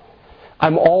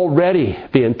 I'm already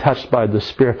being touched by the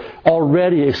Spirit,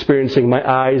 already experiencing my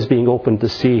eyes being open to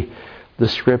see the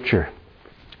Scripture.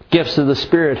 Gifts of the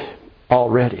Spirit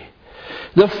already.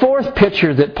 The fourth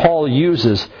picture that Paul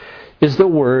uses is the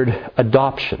word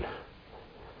adoption.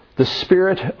 The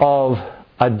spirit of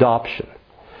adoption.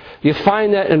 You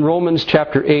find that in Romans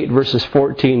chapter 8, verses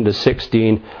 14 to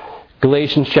 16,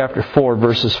 Galatians chapter 4,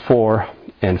 verses 4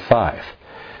 and 5.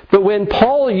 But when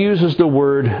Paul uses the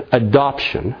word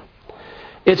adoption,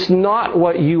 it's not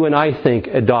what you and I think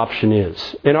adoption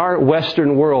is. In our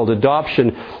Western world,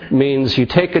 adoption means you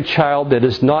take a child that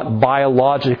is not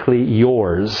biologically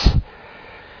yours,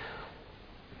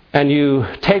 and you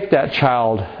take that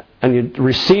child and you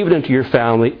receive it into your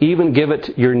family, even give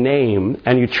it your name,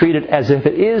 and you treat it as if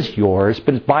it is yours,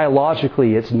 but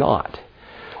biologically it's not.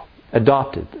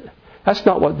 Adopted. That's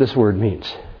not what this word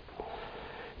means.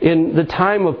 In the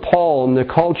time of Paul and the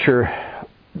culture,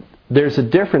 there's a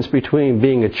difference between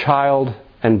being a child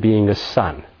and being a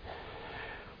son.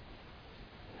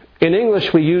 In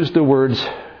English, we use the words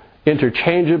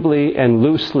interchangeably and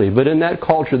loosely, but in that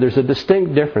culture, there's a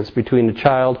distinct difference between a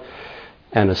child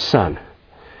and a son.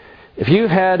 If you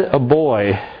had a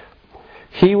boy,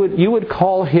 you would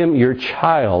call him your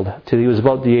child till he was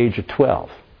about the age of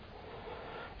 12.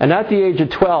 And at the age of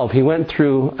 12, he went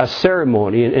through a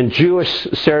ceremony. In Jewish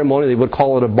ceremony, they would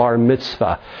call it a bar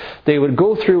mitzvah. They would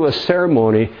go through a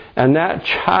ceremony, and that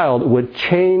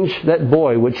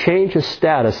boy would change his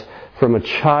status from a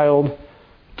child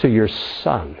to your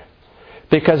son.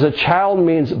 Because a child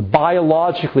means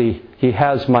biologically he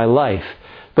has my life.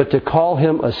 But to call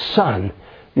him a son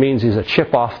means he's a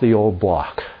chip off the old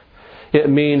block. It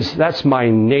means that's my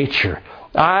nature.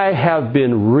 I have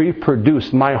been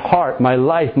reproduced. My heart, my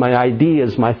life, my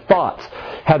ideas, my thoughts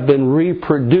have been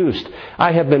reproduced.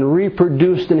 I have been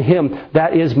reproduced in him.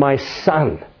 That is my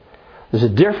son. There's a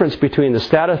difference between the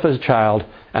status of a child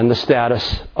and the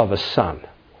status of a son.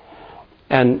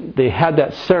 And they had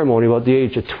that ceremony about the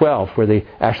age of 12 where they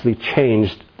actually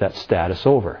changed that status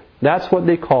over. That's what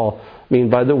they mean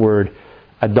by the word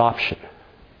adoption.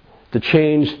 To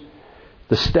change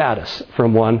the status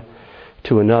from one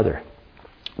to another.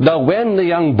 Now, when the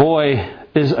young boy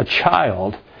is a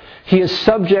child, he is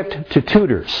subject to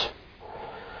tutors.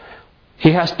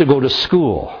 He has to go to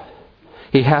school.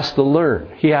 He has to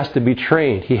learn. He has to be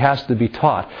trained. He has to be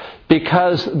taught.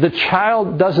 Because the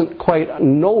child doesn't quite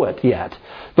know it yet.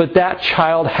 But that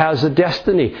child has a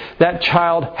destiny. That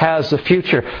child has a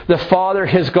future. The Father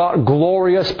has got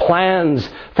glorious plans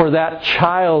for that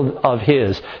child of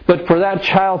his. But for that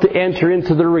child to enter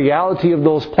into the reality of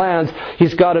those plans,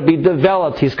 he's got to be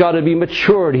developed. He's got to be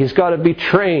matured. He's got to be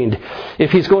trained.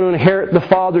 If he's going to inherit the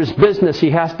Father's business, he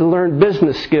has to learn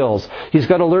business skills. He's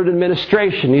got to learn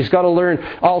administration. He's got to learn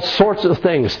all sorts of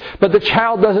things. But the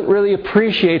child doesn't really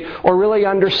appreciate or really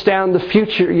understand the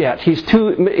future yet. He's too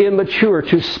immature,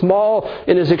 too small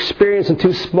in his experience and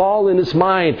too small in his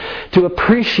mind to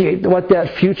appreciate what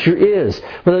that future is.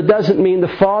 But it doesn't mean the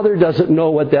Father doesn't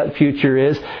know what that future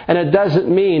is, and it doesn't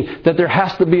mean that there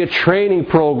has to be a training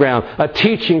program, a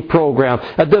teaching program,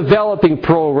 a developing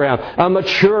program, a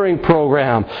maturing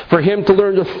program for him to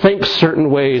learn to think certain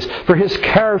ways, for his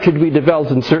character to be developed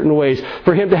in certain ways,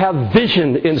 for him to have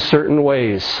vision in certain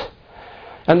ways.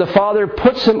 And the Father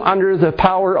puts him under the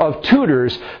power of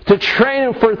tutors to train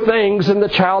him for things, and the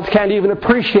child can't even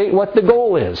appreciate what the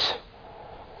goal is.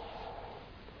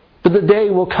 But the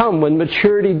day will come when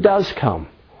maturity does come.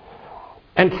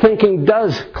 And thinking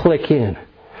does click in.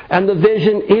 And the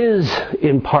vision is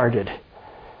imparted.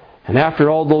 And after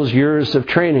all those years of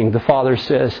training, the Father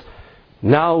says,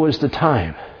 now is the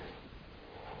time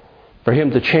for him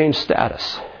to change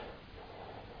status.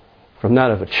 From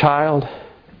that of a child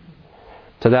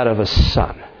to that of a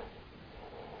son.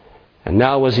 And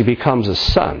now as he becomes a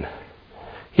son,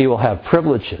 he will have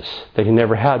privileges that he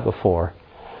never had before,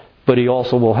 but he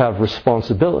also will have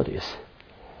responsibilities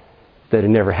that he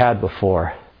never had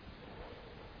before.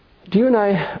 Do you and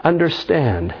I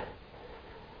understand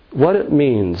what it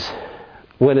means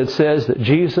when it says that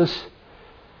Jesus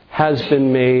has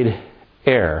been made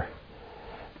heir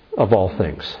of all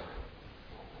things?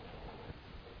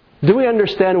 Do we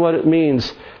understand what it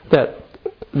means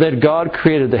that God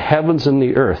created the heavens and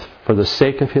the earth for the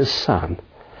sake of His Son,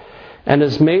 and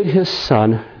has made His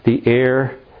Son the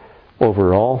heir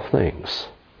over all things?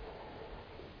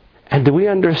 And do we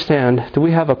understand, do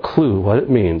we have a clue what it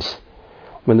means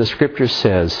when the Scripture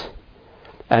says,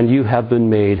 and you have been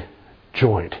made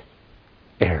joint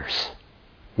heirs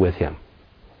with Him?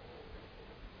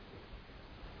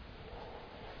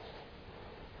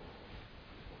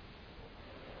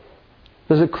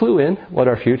 There's a clue in what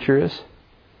our future is.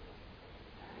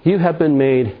 You have been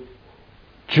made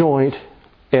joint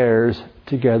heirs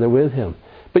together with Him.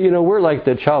 But we're like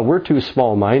the child. We're too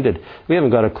small-minded. We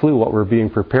haven't got a clue what we're being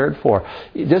prepared for.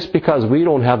 Just because we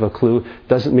don't have a clue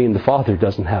doesn't mean the Father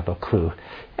doesn't have a clue.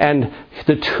 And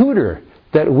the tutor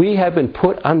that we have been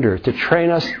put under to train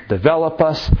us, develop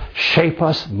us, shape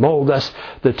us, mold us,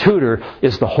 the tutor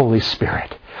is the Holy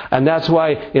Spirit. And that's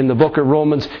why in the book of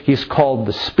Romans, He's called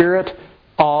the Spirit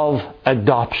of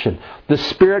adoption. The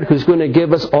Spirit who's going to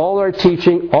give us all our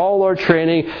teaching, all our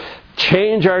training,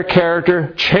 change our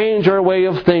character, change our way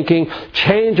of thinking,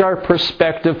 change our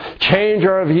perspective, change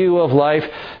our view of life,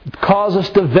 cause us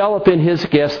to develop in His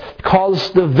gifts, cause us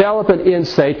to develop in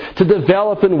insight, to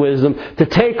develop in wisdom, to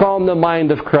take on the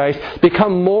mind of Christ,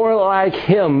 become more like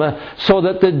Him, so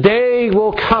that the day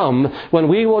will come when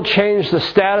we will change the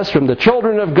status from the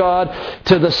children of God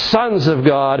to the sons of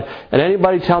God. And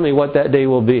anybody tell me what that day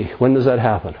will be? When does that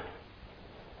happen?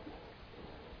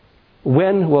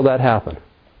 When will that happen?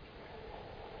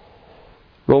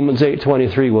 Romans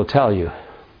 8:23 will tell you,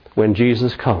 when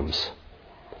Jesus comes,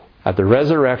 at the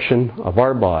resurrection of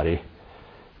our body,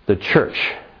 the church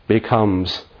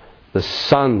becomes the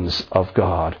sons of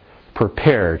God,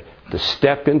 prepared to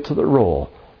step into the role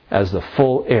as the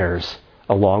full heirs,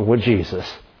 along with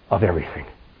Jesus, of everything.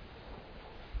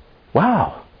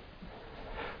 Wow!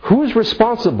 Who is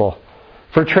responsible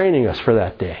for training us for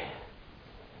that day?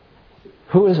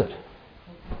 Who is it?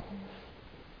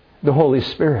 The Holy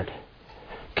Spirit.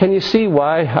 Can you see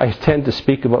why I tend to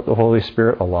speak about the Holy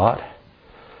Spirit a lot?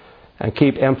 And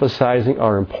keep emphasizing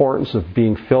our importance of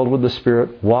being filled with the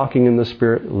Spirit, walking in the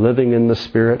Spirit, living in the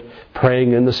Spirit,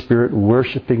 praying in the Spirit,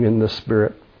 worshiping in the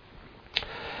Spirit.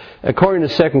 According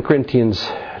to 2 Corinthians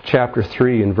chapter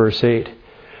 3 and verse 8,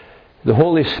 the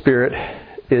Holy Spirit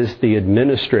is the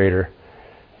administrator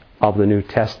of the New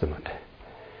Testament.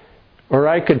 Or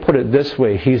I could put it this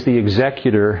way, He's the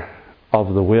executor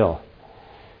of the will.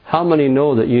 How many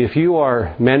know that if you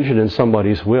are mentioned in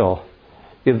somebody's will,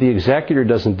 if the executor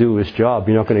doesn't do his job,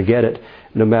 you're not going to get it,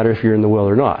 no matter if you're in the will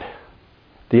or not.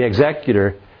 The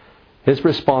executor, his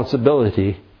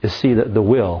responsibility is to see that the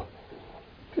will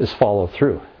is followed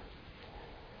through.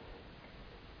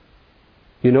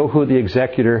 You know who the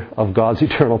executor of God's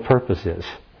eternal purpose is?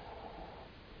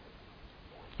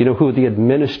 You know who the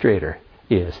administrator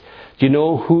is? Do you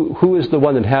know who is the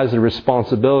one that has the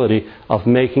responsibility of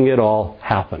making it all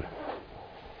happen?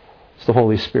 It's the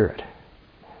Holy Spirit.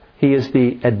 He is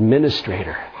the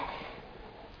administrator.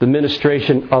 The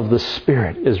ministration of the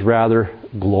Spirit is rather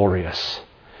glorious.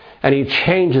 And He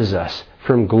changes us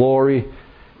from glory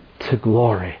to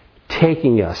glory,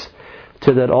 taking us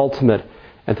to that ultimate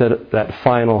and to that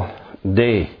final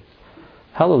day.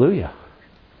 Hallelujah.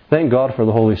 Thank God for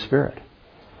the Holy Spirit.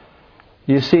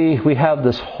 You see, we have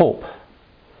this hope.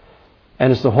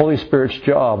 And it's the Holy Spirit's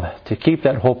job to keep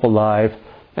that hope alive.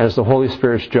 And it's the Holy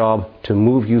Spirit's job to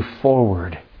move you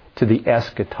forward to the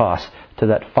eschatos, to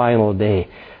that final day,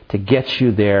 to get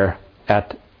you there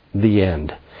at the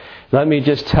end. Let me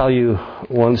just tell you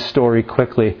one story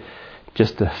quickly,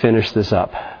 just to finish this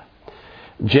up.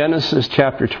 Genesis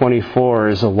chapter 24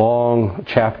 is a long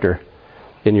chapter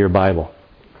in your Bible.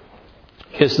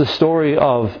 It's the story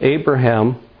of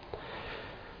Abraham.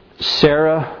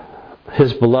 Sarah,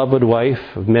 his beloved wife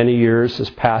of many years, has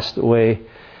passed away.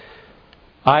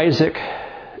 Isaac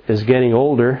is getting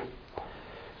older,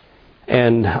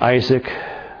 and Isaac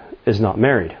is not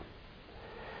married.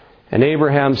 And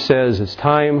Abraham says it's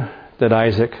time that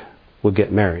Isaac will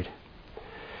get married.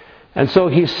 And so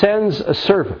he sends a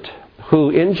servant who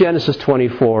in Genesis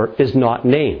 24 is not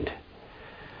named.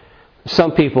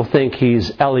 Some people think he's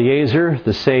Eliezer,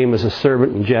 the same as a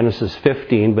servant in Genesis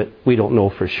 15, but we don't know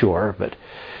for sure. But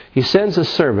he sends a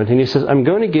servant and he says, I'm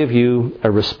going to give you a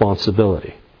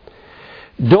responsibility.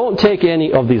 Don't take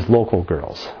any of these local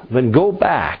girls, but go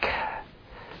back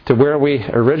to where we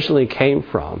originally came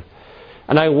from.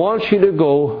 And I want you to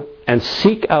go and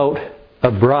seek out a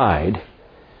bride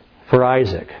for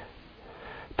Isaac.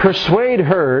 Persuade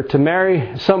her to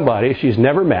marry somebody she's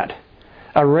never met.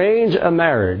 Arrange a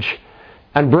marriage.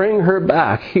 and bring her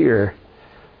back here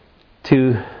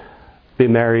to be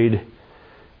married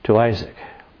to Isaac.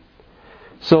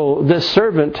 So this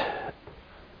servant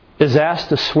is asked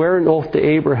to swear an oath to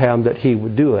Abraham that he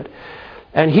would do it.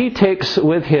 And he takes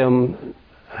with him,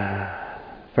 if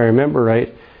I remember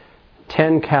right,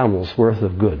 10 camels worth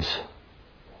of goods.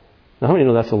 Now, how many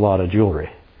know that's a lot of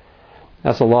jewelry?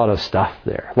 That's a lot of stuff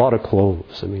there. A lot of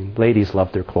clothes. I mean, ladies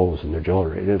love their clothes and their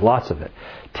jewelry. There's lots of it.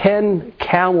 10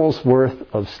 camels worth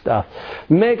of stuff.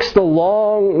 Makes the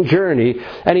long journey.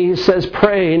 And he says,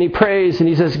 pray. And he prays. And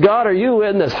he says, God, are you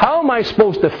in this? How am I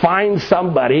supposed to find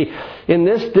somebody in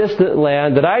this distant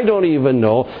land that I don't even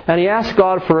know? And he asks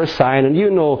God for a sign. And you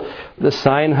know the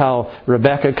sign, how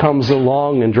Rebecca comes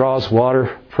along and draws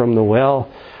water from the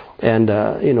well. And,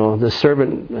 the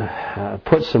servant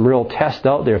puts some real tests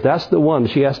out there. If that's the one,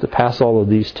 she has to pass all of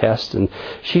these tests. And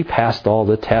she passed all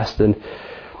the tests.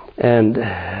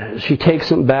 And she takes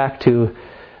him back to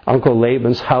Uncle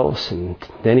Laban's house. And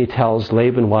then he tells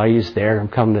Laban why he's there. I'm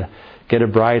come to get a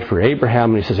bride for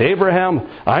Abraham. And he says, Abraham,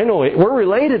 I know it. We're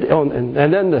related. Oh, and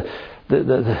then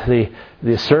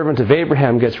the servant of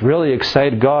Abraham gets really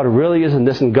excited. God really isn't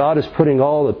this. And God is putting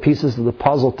all the pieces of the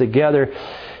puzzle together.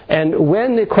 And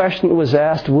when the question was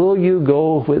asked, will you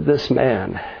go with this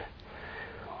man?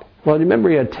 Well, remember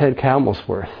he had 10 camels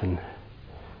worth. And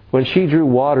when she drew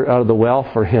water out of the well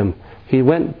for him, he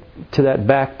went to that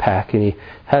backpack and he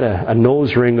had a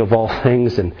nose ring of all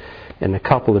things and a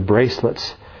couple of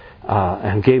bracelets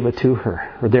and gave it to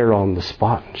her. Or there on the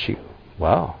spot. And she,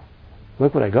 wow,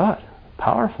 look what I got.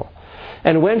 Powerful.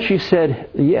 And when she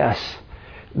said yes,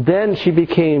 then she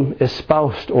became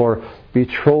espoused or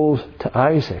betrothed to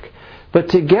Isaac. But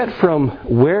to get from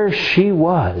where she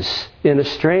was in a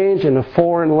strange and a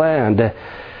foreign land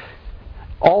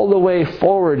all the way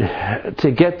forward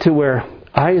to get to where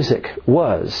Isaac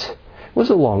was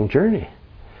a long journey.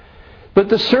 But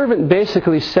the servant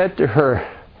basically said to her,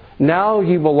 now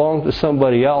you belong to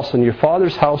somebody else and your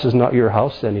father's house is not your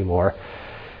house anymore.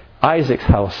 Isaac's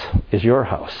house is your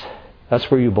house. That's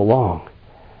where you belong.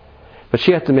 But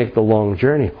she had to make the long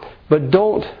journey. But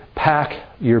don't pack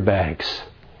your bags.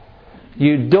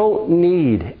 You don't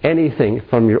need anything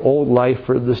from your old life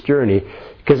for this journey,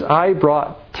 because I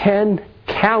brought 10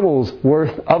 camels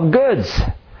worth of goods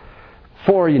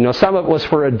for you. Some of it was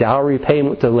for a dowry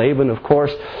payment to Laban, of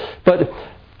course. But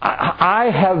I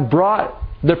have brought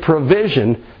the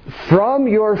provision from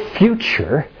your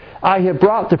future. I have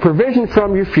brought the provision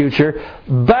from your future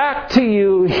back to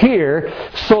you here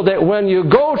so that when you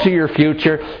go to your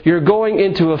future, you're going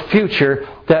into a future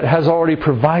that has already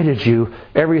provided you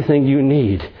everything you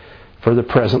need for the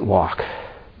present walk.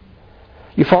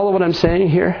 You follow what I'm saying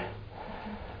here?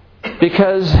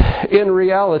 Because in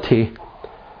reality,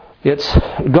 it's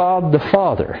God the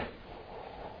Father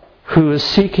who is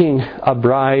seeking a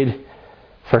bride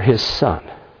for His Son.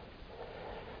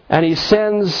 And He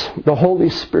sends the Holy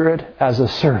Spirit as a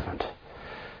servant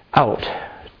out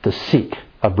to seek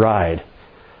a bride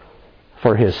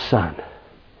for His Son.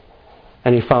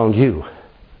 And He found you.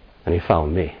 And He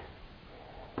found me.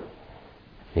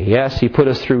 Yes, He put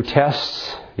us through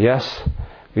tests. Yes,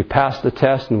 we passed the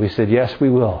test and we said, yes, we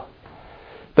will.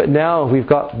 But now we've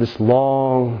got this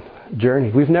long journey.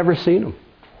 We've never seen Him.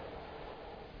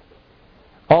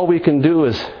 All we can do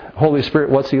is, Holy Spirit,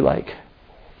 what's He like?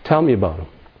 Tell me about Him.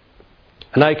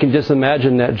 And I can just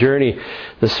imagine that journey,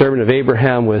 the servant of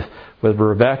Abraham with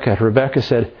Rebecca. Rebecca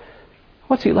said,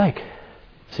 what's he like?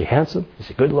 Is he handsome? Is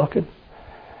he good looking?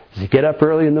 Does he get up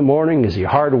early in the morning? Is he a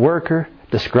hard worker?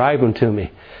 Describe him to me.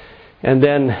 And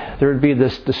then there would be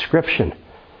this description.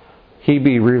 He'd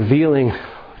be revealing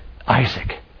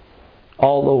Isaac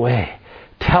all the way.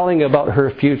 Telling about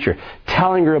her future.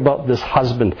 Telling her about this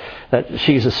husband that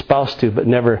she's espoused to but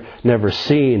never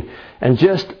seen. And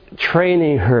just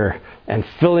training her and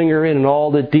filling her in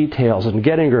all the details and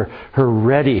getting her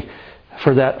ready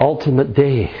for that ultimate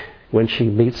day when she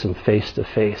meets Him face to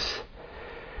face.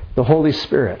 The Holy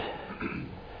Spirit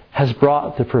has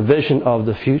brought the provision of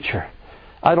the future.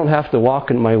 I don't have to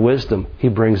walk in my wisdom. He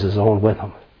brings His own with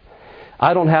Him.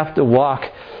 I don't have to walk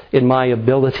in my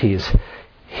abilities.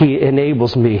 He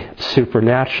enables me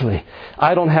supernaturally.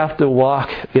 I don't have to walk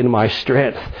in my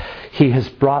strength. He has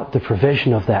brought the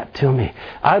provision of that to me.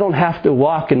 I don't have to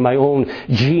walk in my own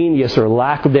genius or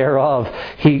lack thereof.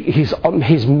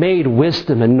 He's made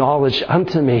wisdom and knowledge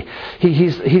unto me.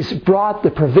 He's brought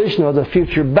the provision of the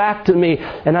future back to me.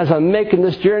 And as I'm making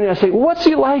this journey, I say, what's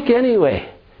He like anyway?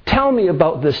 Tell me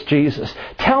about this Jesus.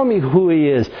 Tell me who He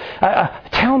is.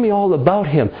 tell me all about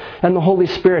Him. And the Holy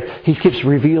Spirit, He keeps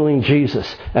revealing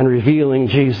Jesus and revealing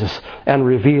Jesus and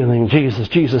revealing Jesus.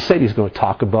 Jesus said He's going to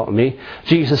talk about me.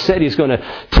 Jesus said He's going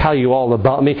to tell you all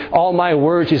about me. All my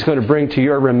words He's going to bring to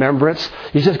your remembrance.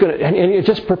 He's just going to, and He's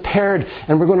just prepared.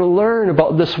 And we're going to learn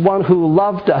about this one who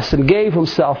loved us and gave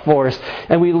Himself for us.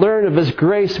 And we learn of His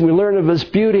grace and we learn of His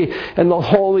beauty. And the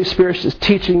Holy Spirit is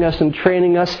teaching us and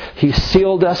training us. He's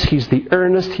sealed us. He's the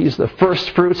earnest. He's the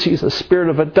first fruits. He's the Spirit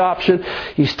of adoption.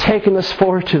 He's taken us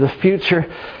forward to the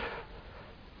future.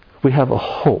 We have a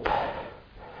hope.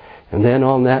 And then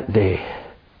on that day,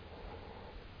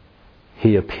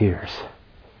 He appears.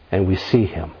 And we see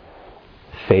Him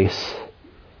face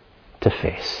to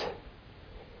face.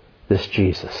 This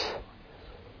Jesus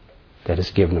that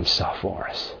has given Himself for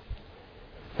us.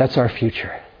 That's our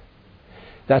future.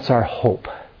 That's our hope.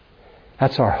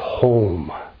 That's our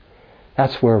home.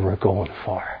 That's where we're going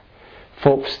for.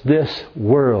 Folks, this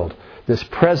world, this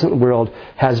present world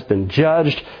has been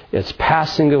judged. It's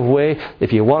passing away.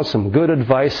 If you want some good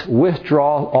advice,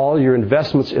 withdraw all your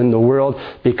investments in the world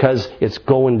because it's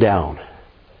going down.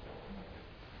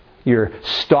 Your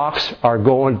stocks are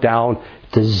going down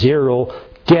to zero.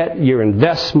 Get your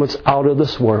investments out of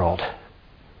this world.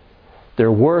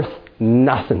 They're worth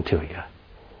nothing to you.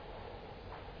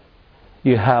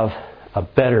 You have a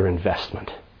better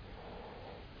investment.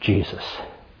 Jesus.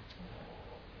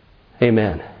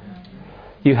 Amen.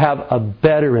 You have a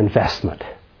better investment.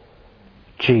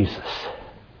 Jesus.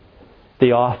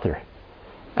 The author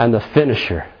and the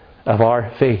finisher of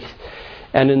our faith.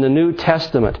 And in the New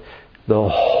Testament, the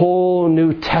whole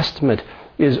New Testament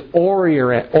is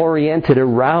oriented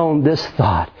around this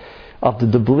thought of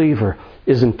the believer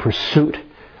is in pursuit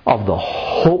of the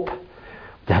hope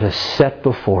that is set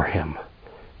before him.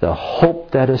 The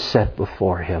hope that is set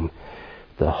before him.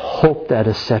 The hope that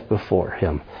is set before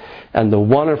him. And the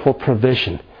wonderful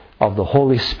provision of the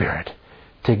Holy Spirit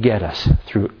to get us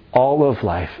through all of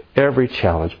life, every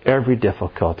challenge, every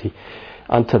difficulty,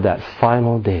 unto that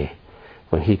final day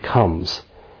when He comes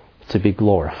to be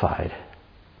glorified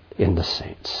in the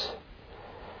saints.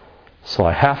 So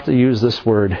I have to use this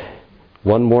word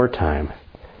one more time.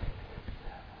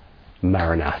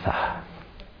 Maranatha.